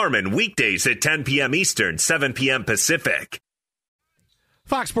Mike Harmon weekdays at 10 p.m. Eastern, 7 p.m. Pacific.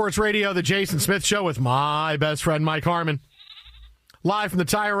 Fox Sports Radio, The Jason Smith Show with my best friend Mike Harmon. Live from the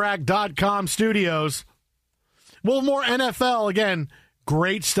TireRack.com studios. Well, more NFL. Again,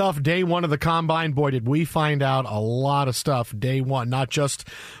 great stuff day one of the Combine. Boy, did we find out a lot of stuff day one. Not just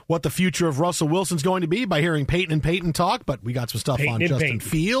what the future of Russell Wilson's going to be by hearing Peyton and Peyton talk, but we got some stuff on Justin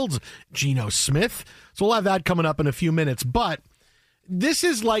Fields, Geno Smith. So we'll have that coming up in a few minutes. But this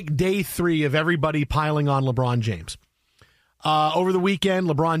is like day three of everybody piling on LeBron James. Over the weekend,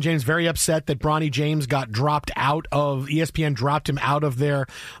 LeBron James very upset that Bronny James got dropped out of, ESPN dropped him out of their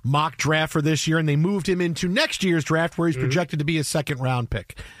mock draft for this year, and they moved him into next year's draft where he's projected to be a second-round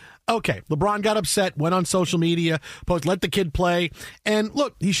pick. Okay, LeBron got upset, went on social media, posted, let the kid play. And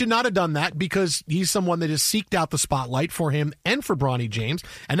look, he should not have done that because he's someone that has seeked out the spotlight for him and for Bronny James.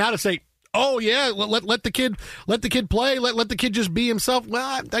 And now to say, oh, yeah, let the kid play. Let the kid just be himself.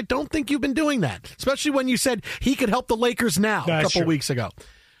 Well, I don't think you've been doing that, especially when you said he could help the Lakers now a couple weeks ago.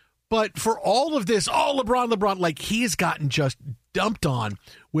 But for all of this, LeBron, like he's gotten just dumped on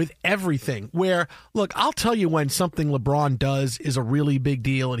with everything where, look, I'll tell you when something LeBron does is a really big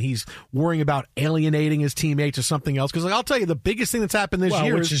deal and he's worrying about alienating his teammates or something else. Because I'll tell you, the biggest thing that's happened this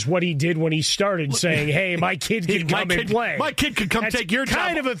year which is what he did when he started saying, hey, my kid can come and play. My kid could come take your job.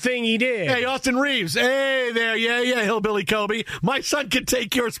 Kind of a thing he did. Hey, Austin Reeves. Hey there. Yeah, Hillbilly Kobe. My son can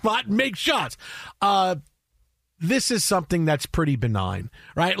take your spot and make shots. This is something that's pretty benign,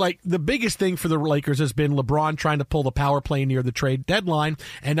 right? Like, the biggest thing for the Lakers has been LeBron trying to pull the power play near the trade deadline,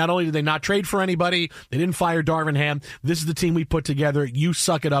 and not only did they not trade for anybody, they didn't fire Darvin Ham. This is the team we put together. You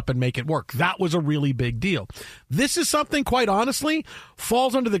suck it up and make it work. That was a really big deal. This is something, quite honestly,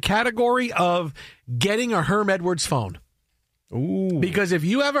 falls under the category of getting a Herm Edwards phone. Ooh. Because if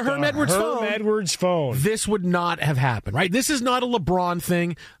you have a Herm Edwards phone, this would not have happened, right? This is not a LeBron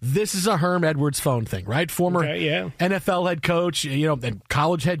thing. This is a Herm Edwards phone thing, right? Former NFL head coach, and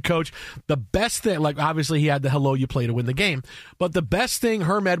college head coach. The best thing, like obviously he had the hello you play to win the game, but the best thing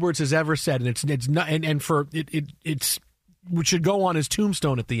Herm Edwards has ever said, and it's not, and for it should go on his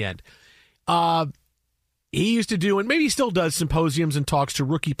tombstone at the end. He used to do, and maybe he still does, symposiums and talks to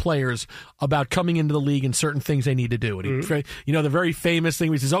rookie players about coming into the league and certain things they need to do. And he, the very famous thing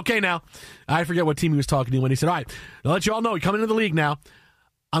where he says, okay, now, I forget what team he was talking to when he said, all right, I'll let you all know, you're coming into the league now.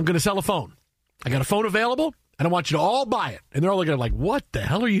 I'm going to sell a phone. I got a phone available, and I want you to all buy it. And they're all looking at it like, what the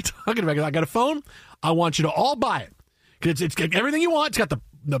hell are you talking about? I got a phone. I want you to all buy it. Because it's got everything you want. It's got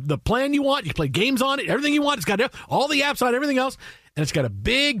the plan you want. You can play games on it. Everything you want. It's got all the apps on it, everything else. And it's got a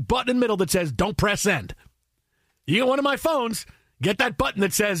big button in the middle that says, don't press send. You get one of my phones, get that button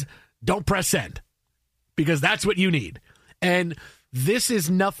that says, don't press send, because that's what you need. And this is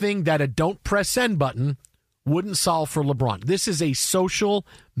nothing that a don't press send button wouldn't solve for LeBron. This is a social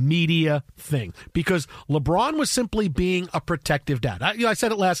media thing, because LeBron was simply being a protective dad. I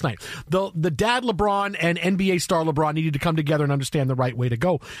said it last night. The dad LeBron and NBA star LeBron needed to come together and understand the right way to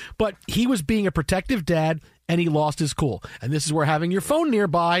go. But he was being a protective dad, and he lost his cool. And this is where having your phone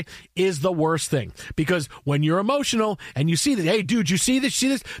nearby is the worst thing. Because when you're emotional and you see that, hey, dude, you see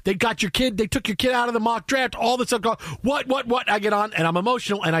this? They got your kid. They took your kid out of the mock draft. All this stuff. What? I get on and I'm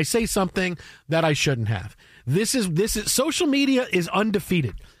emotional and I say something that I shouldn't have. This is social media is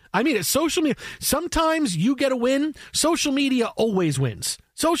undefeated. I mean, it's social media. Sometimes you get a win. Social media always wins.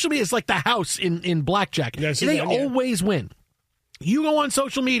 Social media is like the house in blackjack. They always win. You go on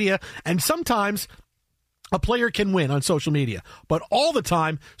social media and sometimes a player can win on social media, but all the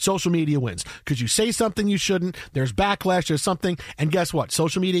time, social media wins because you say something you shouldn't. There's backlash, there's something, and guess what?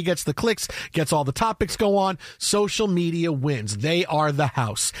 Social media gets the clicks, gets all the topics go on. Social media wins. They are the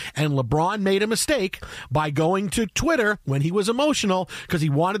house. And LeBron made a mistake by going to Twitter when he was emotional because he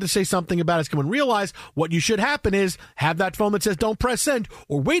wanted to say something about his and realize what you should happen is have that phone that says don't press send,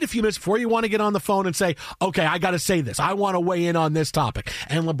 or wait a few minutes before you want to get on the phone and say, okay, I got to say this. I want to weigh in on this topic.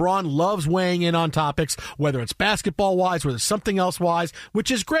 And LeBron loves weighing in on topics, whether it's basketball-wise, whether it's something else-wise,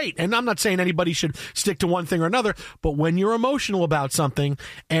 which is great. And I'm not saying anybody should stick to one thing or another, but when you're emotional about something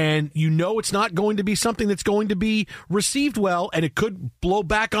and you know it's not going to be something that's going to be received well and it could blow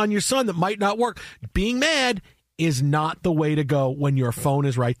back on your son that might not work, being mad is not the way to go when your phone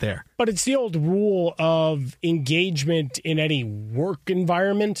is right there. But it's the old rule of engagement in any work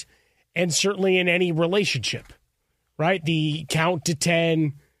environment and certainly in any relationship, right? The count to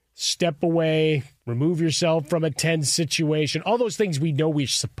 10, step away, remove yourself from a tense situation, all those things we know we're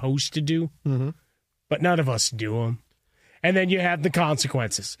supposed to do. Mm-hmm. but none of us do them. And then you have the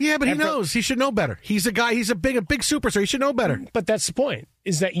consequences. Yeah, but he knows. He should know better. He's a guy. He's a big superstar. He should know better. But that's the point,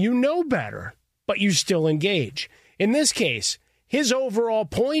 is that you know better, but you still engage. In this case, his overall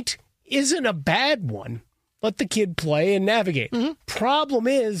point isn't a bad one. Let the kid play and navigate. Mm-hmm. Problem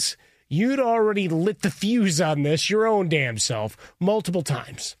is, you'd already lit the fuse on this your own damn self multiple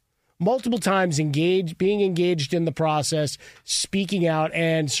times. Being engaged in the process, speaking out,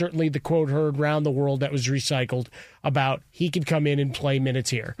 and certainly the quote heard around the world that was recycled about he could come in and play minutes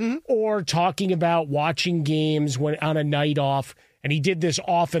here. Mm-hmm. Or talking about watching games when on a night off, and he did this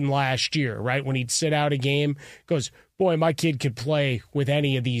often last year, right? When he'd sit out a game, goes, boy, my kid could play with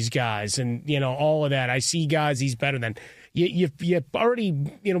any of these guys, and, all of that. I see guys he's better than. You already,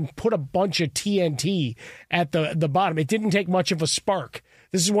 put a bunch of TNT at the bottom. It didn't take much of a spark.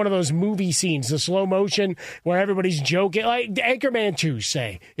 This is one of those movie scenes, the slow motion where everybody's joking, like Anchorman 2,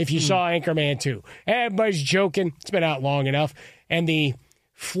 say, if you saw Anchorman 2. Everybody's joking. It's been out long enough. And the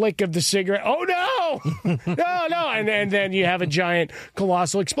flick of the cigarette, oh, no! no. And then you have a giant,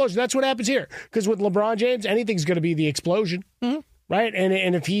 colossal explosion. That's what happens here. Because with LeBron James, anything's going to be the explosion. Mm-hmm. Right?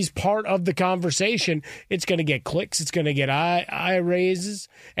 And if he's part of the conversation, it's going to get clicks, it's going to get eye raises,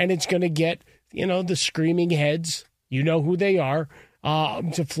 and it's going to get, the screaming heads, you know who they are,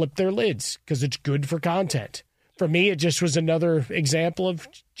 to flip their lids because it's good for content. For me, it just was another example of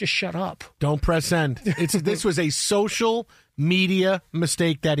just shut up. Don't press send. This was a social media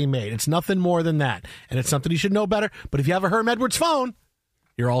mistake that he made. It's nothing more than that. And it's something he should know better. But if you have a Herm Edwards phone,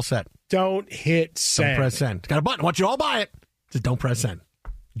 you're all set. Don't hit send. Don't press send. Got a button. I want you to all buy it. Just don't press send.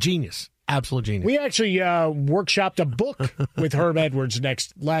 Genius. Absolute genius. We actually workshopped a book with Herm Edwards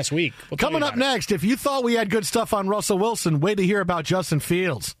last week. Coming up next, if you thought we had good stuff on Russell Wilson, wait to hear about Justin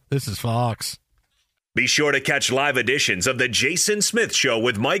Fields. This is Fox. Be sure to catch live editions of The Jason Smith Show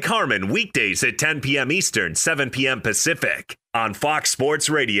with Mike Harmon weekdays at 10 p.m. Eastern, 7 p.m. Pacific on Fox Sports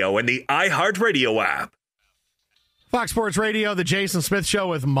Radio and the iHeartRadio app. Fox Sports Radio, The Jason Smith Show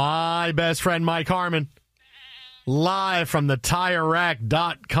with my best friend Mike Harmon. Live from the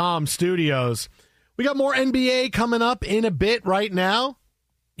TireRack.com studios. We got more NBA coming up in a bit right now.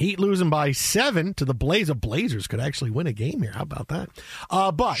 Heat losing by 7 to the Blazers could actually win a game here. How about that?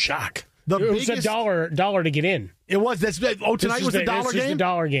 But shock. It was a dollar to get in. It was. Tonight was the dollar game? The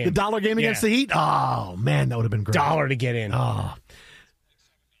dollar game. The dollar game against the Heat? Oh, man, that would have been great. Dollar to get in. Oh.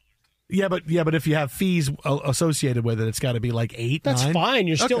 Yeah, but if you have fees associated with it, it's got to be like 8, That's 9. fine.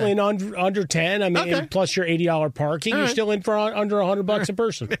 You're still in under 10. I mean, plus your $80 parking, you're still in for under $100 a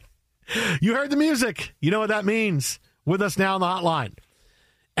person. You heard the music. You know what that means. With us now on the hotline,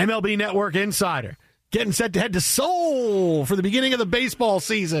 MLB Network insider, getting set to head to Seoul for the beginning of the baseball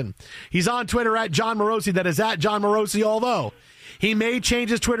season. He's on Twitter at John Morosi. That is at John Morosi, although he may change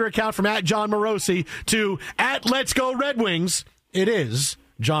his Twitter account from at John Morosi to at Let's Go Red Wings. It is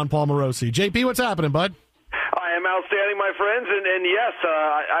John Paul Morosi. JP, what's happening, bud? I am outstanding, my friends, and yes,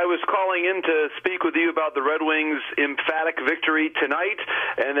 I was calling in to speak with you about the Red Wings' emphatic victory tonight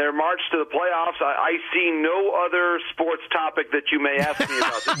and their march to the playoffs. I see no other sports topic that you may ask me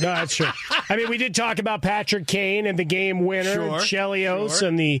about. No, that's true. I mean, we did talk about Patrick Kane and the game winner, Chelios,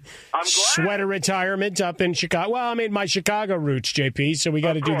 and the sweater retirement up in Chicago. Well, I mean, my Chicago roots, JP, so we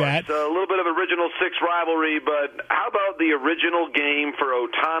got to do that. A little bit of original six rivalry, but how about the original game for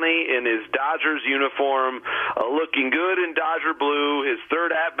Ohtani in his Dodgers uniform? Looking good in Dodger blue. His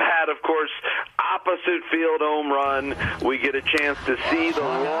third at-bat, of course, opposite field home run. We get a chance to see the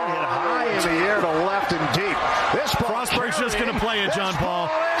long hit high in the air to left and deep. This Frostberg's just going to play it, John Paul.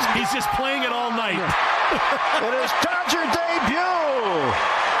 He's just playing it all night. It is Dodger debut.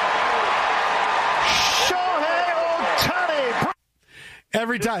 Shohei Ohtani.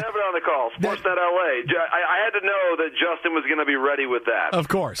 Every time. Have it on the call. Sportsnet LA. I had to know that Justin was going to be ready with that. Of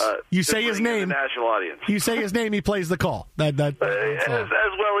course. You say his name. The national audience. You say his name, he plays the call. As well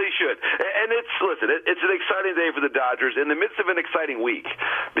he should. And it's an exciting day for the Dodgers in the midst of an exciting week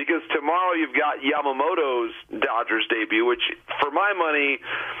because tomorrow you've got Yamamoto's Dodgers debut, which for my money,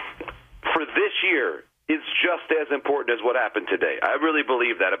 for this year, is just as important as what happened today. I really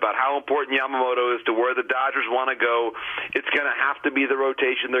believe that about how important Yamamoto is to where the Dodgers want to go. It's going to have to be the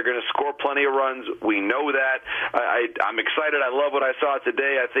rotation. They're going to score plenty of runs. We know that. I'm excited. I love what I saw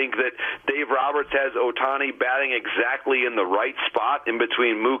today. I think that Dave Roberts has Ohtani batting exactly in the right spot in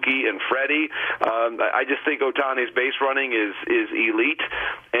between Mookie and Freddie. I just think Ohtani's base running is elite,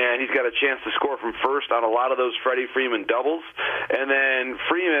 and he's got a chance to score from first on a lot of those Freddie Freeman doubles. And then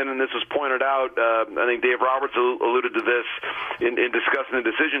Freeman, and this was pointed out, I think Dave Roberts alluded to this in discussing the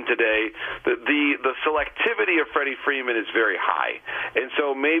decision today, that the selectivity of Freddie Freeman is very high. And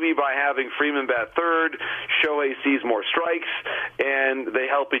so maybe by having Freeman bat third, Shohei sees more strikes, and they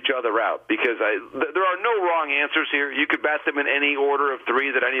help each other out. Because there are no wrong answers here. You could bat them in any order of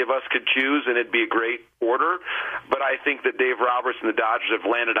three that any of us could choose, and it'd be a great order. But I think that Dave Roberts and the Dodgers have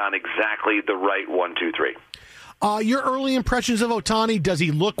landed on exactly the right 1, 2, 3. Your early impressions of Ohtani, does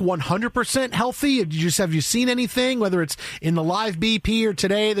he look 100% healthy? Have you seen anything, whether it's in the live BP or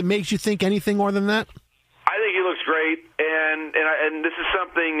today, that makes you think anything more than that? I think he looks great, and this is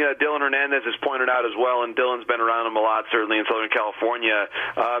something Dylan Hernandez has pointed out as well, and Dylan's been around him a lot, certainly in Southern California.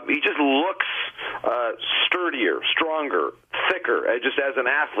 He just looks sturdier, stronger, thicker, just as an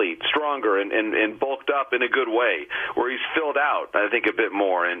athlete, stronger and bulked up in a good way, where he's filled out, I think, a bit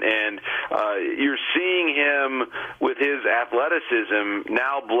more. And you're seeing him with his athleticism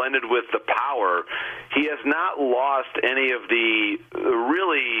now blended with the power. He has not lost any of the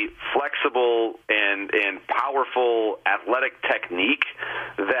really flexible and powerful athletic technique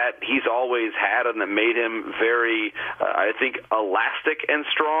that he's always had and that made him very, I think, elastic and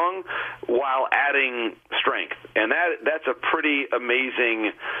strong while adding strength. And that's a pretty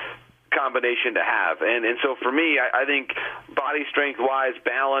amazing combination to have. And so for me, I think body strength-wise,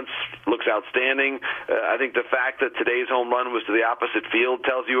 balance looks outstanding. I think the fact that today's home run was to the opposite field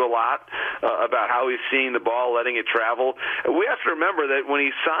tells you a lot about how he's seeing the ball, letting it travel. We have to remember that when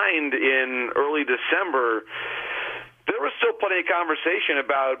he signed in early December, there was still plenty of conversation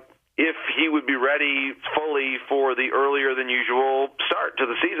about if he would be ready fully for the earlier than usual start to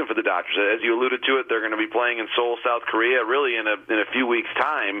the season for the Dodgers. As you alluded to it, they're going to be playing in Seoul, South Korea, really in a few weeks'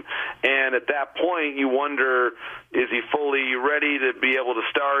 time. And at that point, you wonder, is he fully ready to be able to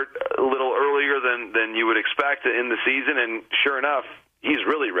start a little earlier than you would expect in the season? And sure enough, he's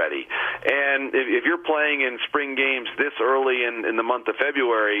really ready. And if you're playing in spring games this early in the month of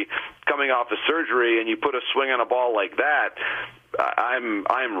February, coming off a surgery, and you put a swing on a ball like that,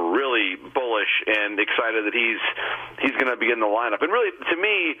 I'm really bullish and excited that he's going to be in the lineup. And really, to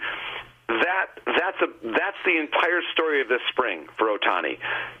me, that's the entire story of this spring for Ohtani.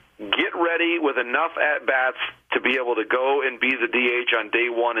 Get ready with enough at-bats to be able to go and be the DH on day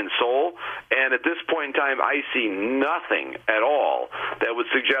one in Seoul. And at this point in time, I see nothing at all that would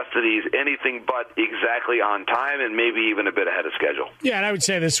suggest that he's anything but exactly on time and maybe even a bit ahead of schedule. Yeah, and I would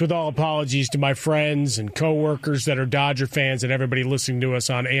say this with all apologies to my friends and coworkers that are Dodger fans and everybody listening to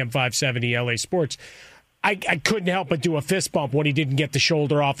us on AM 570 LA Sports. I couldn't help but do a fist bump when he didn't get the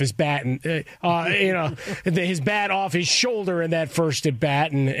shoulder off his bat and his bat off his shoulder in that first at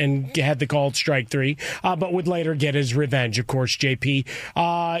bat and had the called strike three, but would later get his revenge, of course.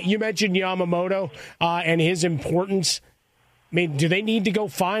 JP, you mentioned Yamamoto and his importance. I mean, do they need to go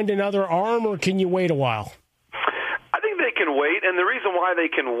find another arm, or can you wait a while? They can wait, and the reason why they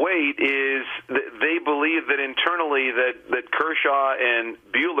can wait is that they believe that internally that Kershaw and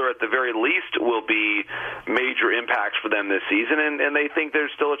Buehler at the very least will be major impacts for them this season, and they think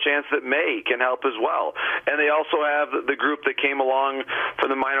there's still a chance that May can help as well. And they also have the group that came along from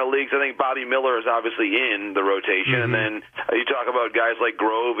the minor leagues. I think Bobby Miller is obviously in the rotation, and then you talk about guys like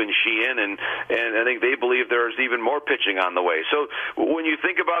Grove and Sheehan, and I think they believe there's even more pitching on the way. So when you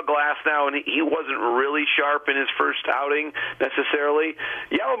think about Glass now, and he wasn't really sharp in his first outing necessarily,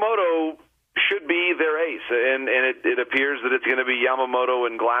 Yamamoto should be their ace, and it appears that it's going to be Yamamoto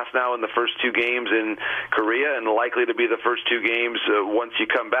and Glass now in the first two games in Korea, and likely to be the first two games once you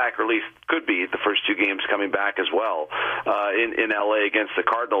come back, or at least could be the first two games coming back as well in LA against the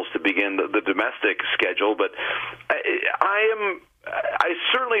Cardinals to begin the domestic schedule. But I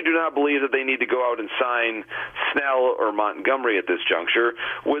certainly do not believe that they need to go out and sign Snell or Montgomery at this juncture.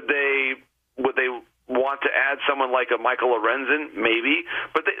 Would they want to add someone like a Michael Lorenzen? Maybe.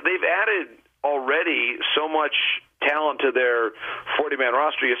 But they've added already so much talent to their 40-man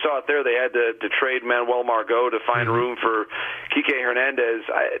roster. You saw it there. They had to trade Manuel Margot to find room for Kike Hernandez.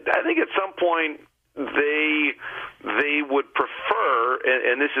 I think at some point they would prefer,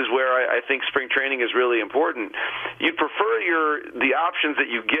 and this is where I think spring training is really important, you'd prefer the options that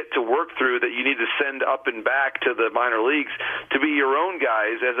you get to work through that you need to send up and back to the minor leagues to be your own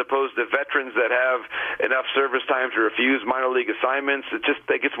guys, as opposed to veterans that have enough service time to refuse minor league assignments. It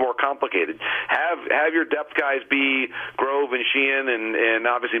gets more complicated. Have your depth guys be Grove and Sheehan and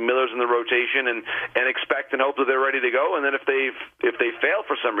obviously Miller's in the rotation, and expect and hope that they're ready to go. And then if they fail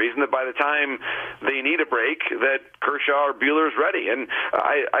for some reason, that by the time they need a break, that Kershaw or Buehler is ready. And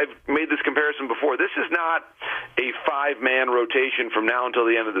I've made this comparison before. This is not a 5-man rotation from now until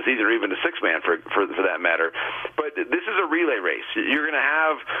the end of the season, or even a 6-man for that matter. But this is a relay race. You're going to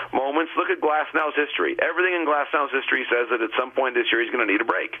have moments. Look at Glasnow's history. Everything in Glasnow's history says that at some point this year he's going to need a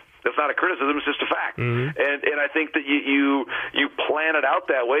break. That's not a criticism; it's just a fact. Mm-hmm. And I think that you plan it out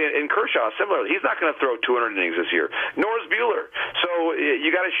that way. And Kershaw, similarly, he's not going to throw 200 innings this year, nor is Buehler. So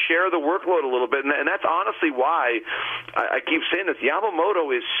you got to share the workload a little bit, and that's honestly why I keep saying this. Yamamoto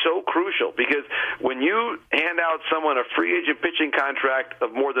is so crucial, because when you hand out someone a free agent pitching contract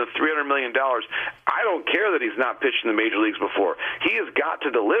of more than $300 million, I don't care that he's not pitched in the major leagues before. He has got to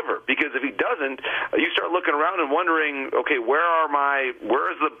deliver, because if he doesn't, you start looking around and wondering, okay, where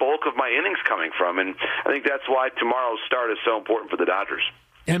is the bulk of my innings coming from? And I think that's why tomorrow's start is so important for the Dodgers.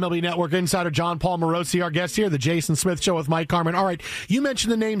 MLB Network insider John Paul Morosi, our guest here, the Jason Smith Show with Mike Harmon. All right, you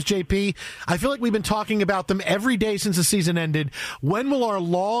mentioned the names, JP. I feel like we've been talking about them every day since the season ended. When will our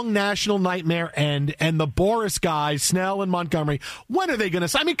long national nightmare end? And the Boris guys, Snell and Montgomery, when are they going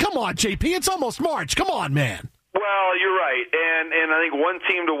to... I mean, come on, JP, it's almost March. Come on, man. Well, you're right, and I think one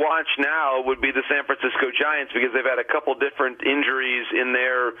team to watch now would be the San Francisco Giants, because they've had a couple different injuries in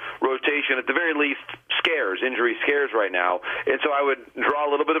their rotation, at the very least injury scares right now, and so I would draw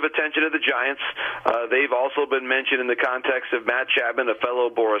a little bit of attention to the Giants. They've also been mentioned in the context of Matt Chapman, a fellow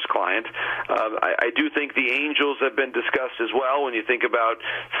Boris client. I do think the Angels have been discussed as well when you think about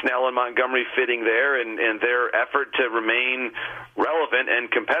Snell and Montgomery fitting there, and their effort to remain relevant and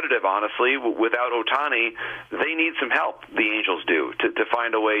competitive, honestly, without Ohtani. They need some help, the Angels do, to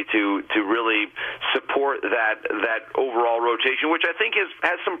find a way to really support that overall rotation, which I think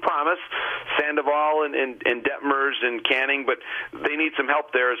has some promise. Sandoval and Detmers and Canning, but they need some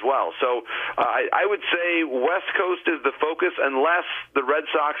help there as well. So I would say West Coast is the focus, unless the Red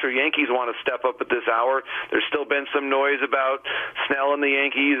Sox or Yankees want to step up at this hour. There's still been some noise about Snell and the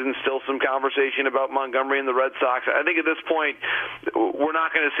Yankees, and still some conversation about Montgomery and the Red Sox. I think at this point, we're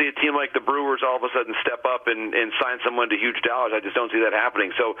not going to see a team like the Brewers all of a sudden step up and sign someone to huge dollars. I just don't see that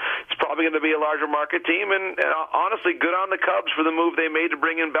happening. So it's probably going to be a larger market team, and honestly, good on the Cubs for the move they made to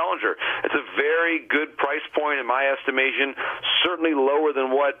bring in Bellinger. It's a very good price point in my estimation, certainly lower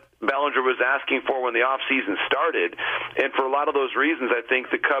than what Bellinger was asking for when the offseason started. And for a lot of those reasons, I think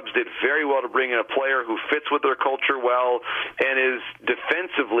the Cubs did very well to bring in a player who fits with their culture well and is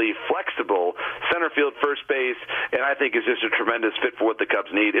defensively flexible, center field, first base, and I think is just a tremendous fit for what the Cubs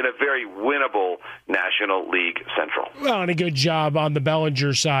need in a very winnable National League Central. Well, and a good job on the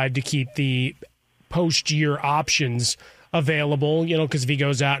Bellinger side to keep the post-year options available, because if he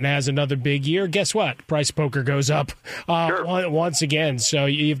goes out and has another big year, guess what? Price poker goes up once again. So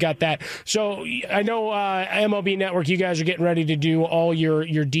you've got that. So I know MLB Network, you guys are getting ready to do all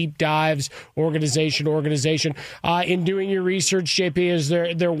your deep dives, organization. In doing your research, JP, is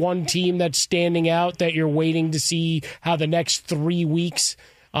there one team that's standing out that you're waiting to see how the next 3 weeks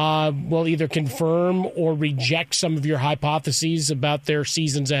will either confirm or reject some of your hypotheses about their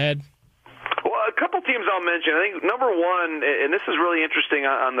seasons ahead? Teams I'll mention. I think number one, and this is really interesting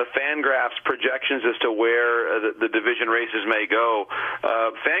on the Fangraphs projections as to where the division races may go.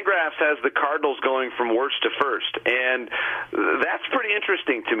 Fangraphs has the Cardinals going from worst to first, and that's pretty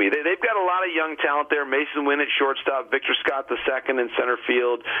interesting to me. They've got a lot of young talent there. Mason Wynn at shortstop, Victor Scott II in center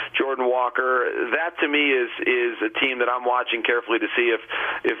field, Jordan Walker. That to me is a team that I'm watching carefully to see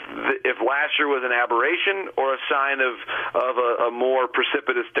if last year was an aberration or a sign of a more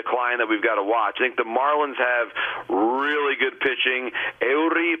precipitous decline that we've got to watch. I think the Marlins have really good pitching.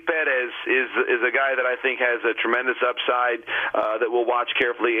 Eury Perez is a guy that I think has a tremendous upside that we'll watch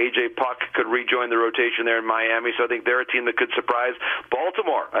carefully. A.J. Puck could rejoin the rotation there in Miami, so I think they're a team that could surprise.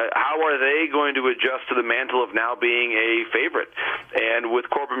 Baltimore, how are they going to adjust to the mantle of now being a favorite? And with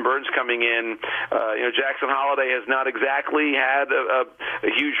Corbin Burns coming in, Jackson Holliday has not exactly had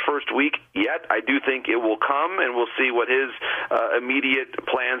a huge first week yet. I do think it will come, and we'll see what his immediate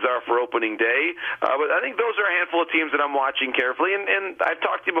plans are for opening day. But I think those are a handful of teams that I'm watching carefully. And I've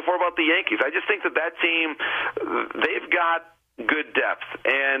talked to you before about the Yankees. I just think that team, they've got good depth.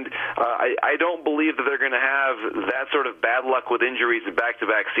 And I don't believe that they're going to have that sort of bad luck with injuries in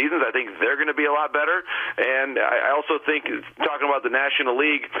back-to-back seasons. I think they're going to be a lot better. And I also think, talking about the National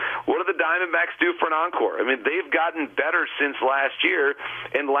League, what do the Diamondbacks do for an encore? I mean, they've gotten better since last year,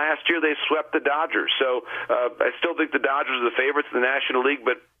 and last year they swept the Dodgers. So I still think the Dodgers are the favorites in the National League,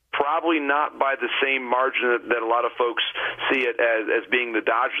 but probably not by the same margin that a lot of folks see it as being the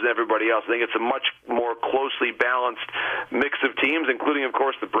Dodgers and everybody else. I think it's a much more closely balanced mix of teams, including, of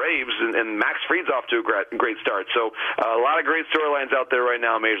course, the Braves, and Max Fried's off to a great start. So a lot of great storylines out there right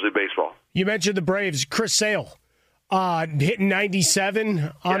now in Major League Baseball. You mentioned the Braves. Chris Sale hitting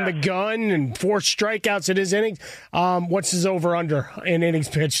 97 on the gun and 4 strikeouts in his innings. What's his over-under in innings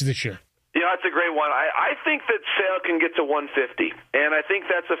pitched this year? Yeah, that's a great one. I think that Sale can get to 150, and I think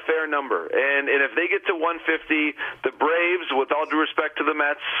that's a fair number. And if they get to 150, the Braves, with all due respect to the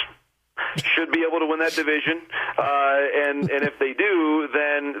Mets, should be able to win that division. And if they do,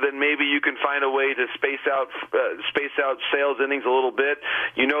 then maybe you can find a way to space out Sale's innings a little bit.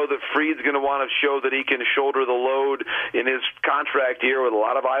 You know that Fried's going to want to show that he can shoulder the load in his contract year with a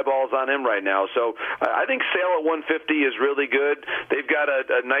lot of eyeballs on him right now. So I think Sale at 150 is really good. They've got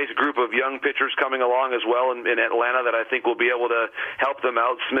a nice group of young pitchers coming along as well in Atlanta that I think will be able to help them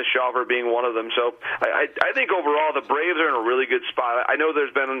out, Smith-Shawver being one of them. So I think overall the Braves are in a really good spot. I know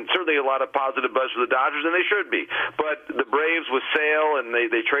there's been certainly a lot of positive buzz for the Dodgers, and they should be. But the Braves with Sale, and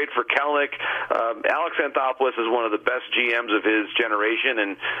they trade for Kelenic. Alex Anthopoulos is one of the best GMs of his generation,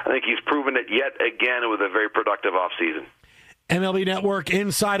 and I think he's proven it yet again with a very productive offseason. MLB Network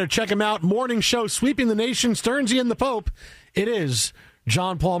Insider. Check him out. Morning show sweeping the nation. Stearnsy and the Pope. It is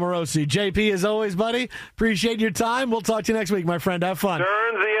John Paul Morosi. JP, as always, buddy, appreciate your time. We'll talk to you next week, my friend. Have fun.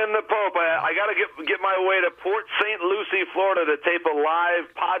 Stearnsy and the Pope. I got to get my way to Port St. Lucie, Florida to tape a live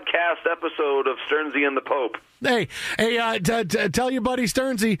podcast episode of Stearnsy and the Pope. Hey, tell your buddy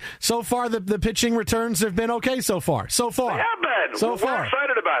Stearnsy, so far the pitching returns have been okay so far. They have been. We're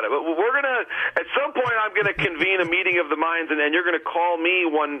excited about it. But we're going to, at some point, I'm going to convene a meeting of the minds, and you're going to call me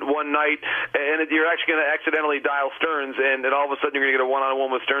one night, and you're actually going to accidentally dial Stearns, and all of a sudden you're going to get a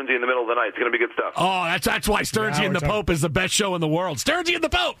one-on-one with Stearnsy in the middle of the night. It's going to be good stuff. Oh, that's why Stearnsy and the Pope is the best show in the world. Stearnsy and the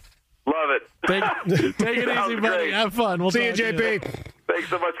Pope! Love it. Take it easy, buddy. Great. Have fun. We'll see you, JP. Thanks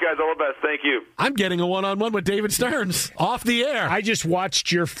so much, guys. All the best. Thank you. I'm getting a one-on-one with David Stearns off the air. I just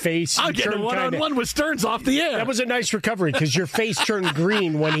watched your face. I'm getting a one-on-one with Stearns off the air. That was a nice recovery because your face turned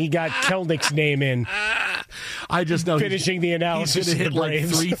green when he got Kelnick's name in. I just know finishing the analysis. He's going to hit like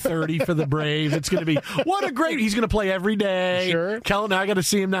 330 for the Braves. It's going to be what a great. He's going to play every day. Sure. Kellen, I got to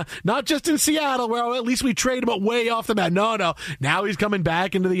see him now. Not just in Seattle, where at least we trade him way off the bat. No. Now he's coming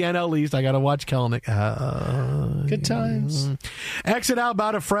back into the NL East. I got to watch Kelnick. Good times. Exit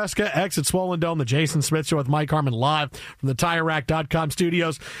Alberta Fresca. Exit Swollen Dome. The Jason Smith Show with Mike Harmon live from the TireRack.com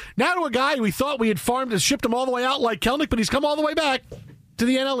studios. Now to a guy we thought we had farmed and shipped him all the way out like Kelnick, but he's come all the way back to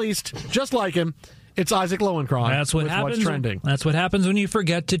the NL East, just like him. It's Isaac Lowenkron. That's what happens. What's trending. That's what happens when you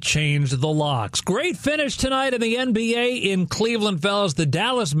forget to change the locks. Great finish tonight in the NBA in Cleveland, fellas. The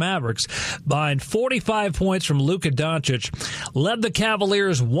Dallas Mavericks, behind 45 points from Luka Doncic, led the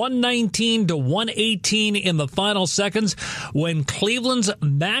Cavaliers 119-118 in the final seconds when Cleveland's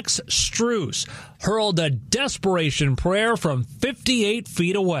Max Strus hurled a desperation prayer from 58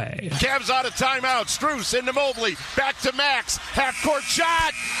 feet away. Cavs out of timeout. Strus into Mobley. Back to Max. Half-court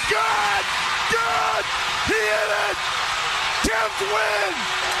shot. Good! He hit it! 10th win!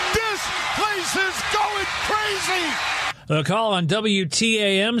 This place is going crazy! The call on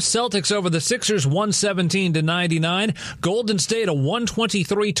WTAM, Celtics over the Sixers 117-99. Golden State a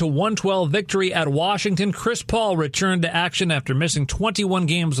 123-112 victory at Washington. Chris Paul returned to action after missing 21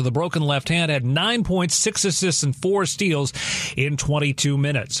 games with a broken left hand, had 9 points, 6 assists, and 4 steals in 22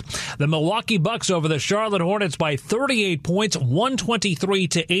 minutes. The Milwaukee Bucks over the Charlotte Hornets by 38 points,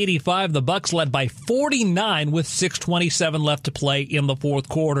 123-85. The Bucks led by 49 with 6:27 left to play in the fourth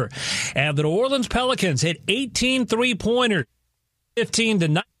quarter. And the New Orleans Pelicans hit 18 3-pointers.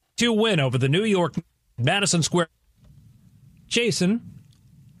 15-92 win over the New York Madison Square. Jason,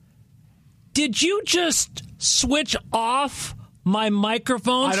 did you just switch off my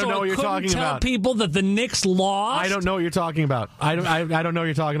microphone? I don't know what you're talking tell about. People that the Knicks lost. I don't know what you're talking about. I don't know what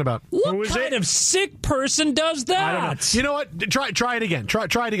you're talking about. What kind of sick person does that? I don't know. You know what? Try it again. Try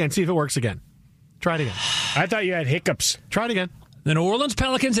it again. See if it works again. Try it again. I thought you had hiccups. Try it again. The New Orleans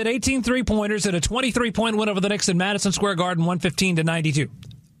Pelicans at 18 3-pointers at a 23-point win over the Knicks in Madison Square Garden, 115-92.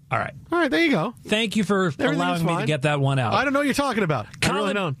 All right, there you go. Thank you for allowing me to get that one out. I don't know what you're talking about. I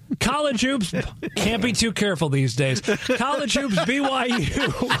really don't. College hoops, can't be too careful these days. College hoops,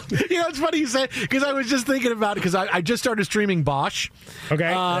 BYU. You know, it's funny you say, because I was just thinking about it, because I just started streaming Bosch.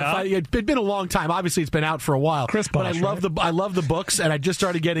 Okay. It's been a long time. Obviously, it's been out for a while. Chris Bosch, but I love the books, and I just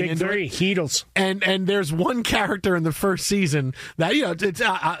started getting Big into three, it. Heedles. And there's one character in the first season that, you know, it's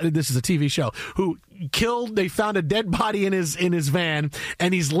this is a TV show, who they found a dead body in his van,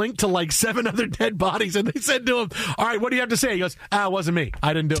 and he's linked to like 7 other dead bodies, and they said to him, all right, what do you have to say? He goes, it wasn't me.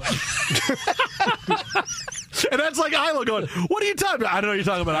 I didn't do it. And that's like Ilo going, what are you talking about? I don't know what you're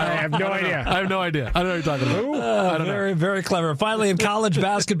talking about. I have no idea. I have no idea. I don't know what you're talking about. Very, very clever. Finally, in college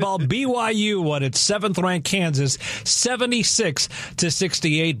basketball, BYU won its 7th-ranked Kansas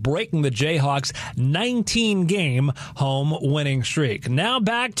 76-68, breaking the Jayhawks' 19-game home winning streak. Now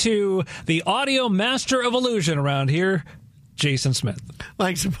back to the audio master of illusion around here, Jason Smith.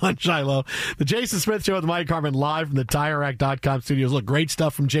 Thanks a bunch, Shiloh. The Jason Smith Show with Mike Harmon live from the TireRack.com studios. Look, great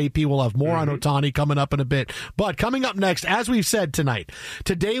stuff from JP. We'll have more on Ohtani coming up in a bit. But coming up next, as we've said tonight,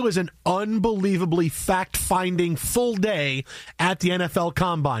 today was an unbelievably fact-finding full day at the NFL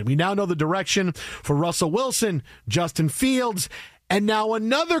Combine. We now know the direction for Russell Wilson, Justin Fields, and now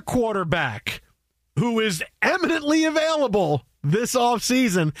another quarterback who is eminently available this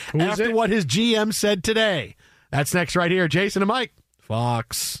offseason after what his GM said today. That's next right here. Jason and Mike,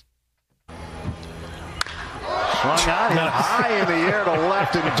 Fox. Swung on, hit high in the air to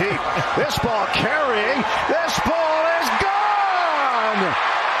left and deep. This ball carrying. This ball is gone.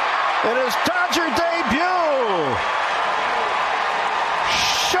 It is Dodger debut.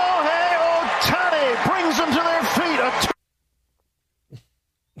 Shohei Ohtani brings them to their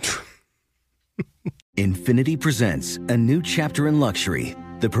feet. Infiniti presents a new chapter in luxury.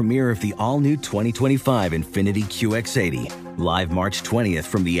 The premiere of the all-new 2025 Infiniti QX80, live March 20th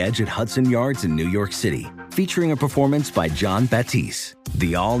from the Edge at Hudson Yards in New York City, featuring a performance by John Batiste.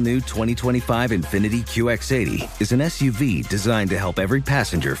 The all-new 2025 Infiniti QX80 is an SUV designed to help every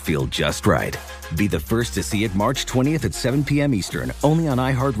passenger feel just right. Be the first to see it March 20th at 7 p.m. Eastern, only on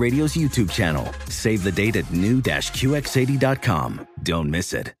iHeartRadio's YouTube channel. Save the date at new-QX80.com. Don't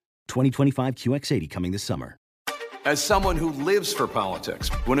miss it. 2025 QX80 coming this summer. As someone who lives for politics,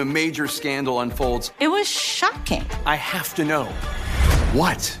 when a major scandal unfolds, It was shocking. I have to know,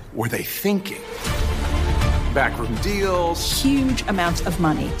 what were they thinking? Backroom deals, Huge amounts of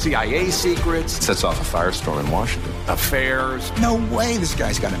money. CIA secrets, Sets off a firestorm in Washington. affairs, No way this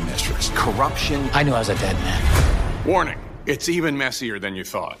guy's got a mistress. corruption. I knew I was a dead man. Warning, it's even messier than you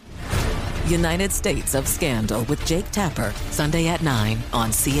thought. United States of Scandal with Jake Tapper, Sunday at 9 on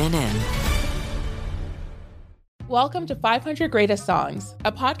CNN. Welcome to 500 Greatest Songs,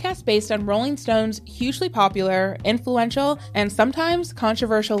 a podcast based on Rolling Stone's hugely popular, influential, and sometimes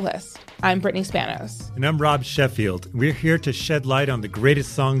controversial list. I'm Brittany Spanos. And I'm Rob Sheffield. We're here to shed light on the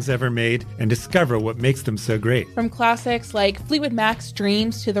greatest songs ever made and discover what makes them so great. From classics like Fleetwood Mac's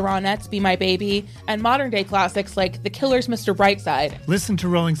Dreams to the Ronettes' Be My Baby, and modern-day classics like The Killer's Mr. Brightside. Listen to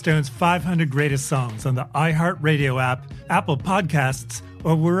Rolling Stone's 500 Greatest Songs on the iHeartRadio app, Apple Podcasts,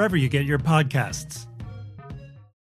 or wherever you get your podcasts.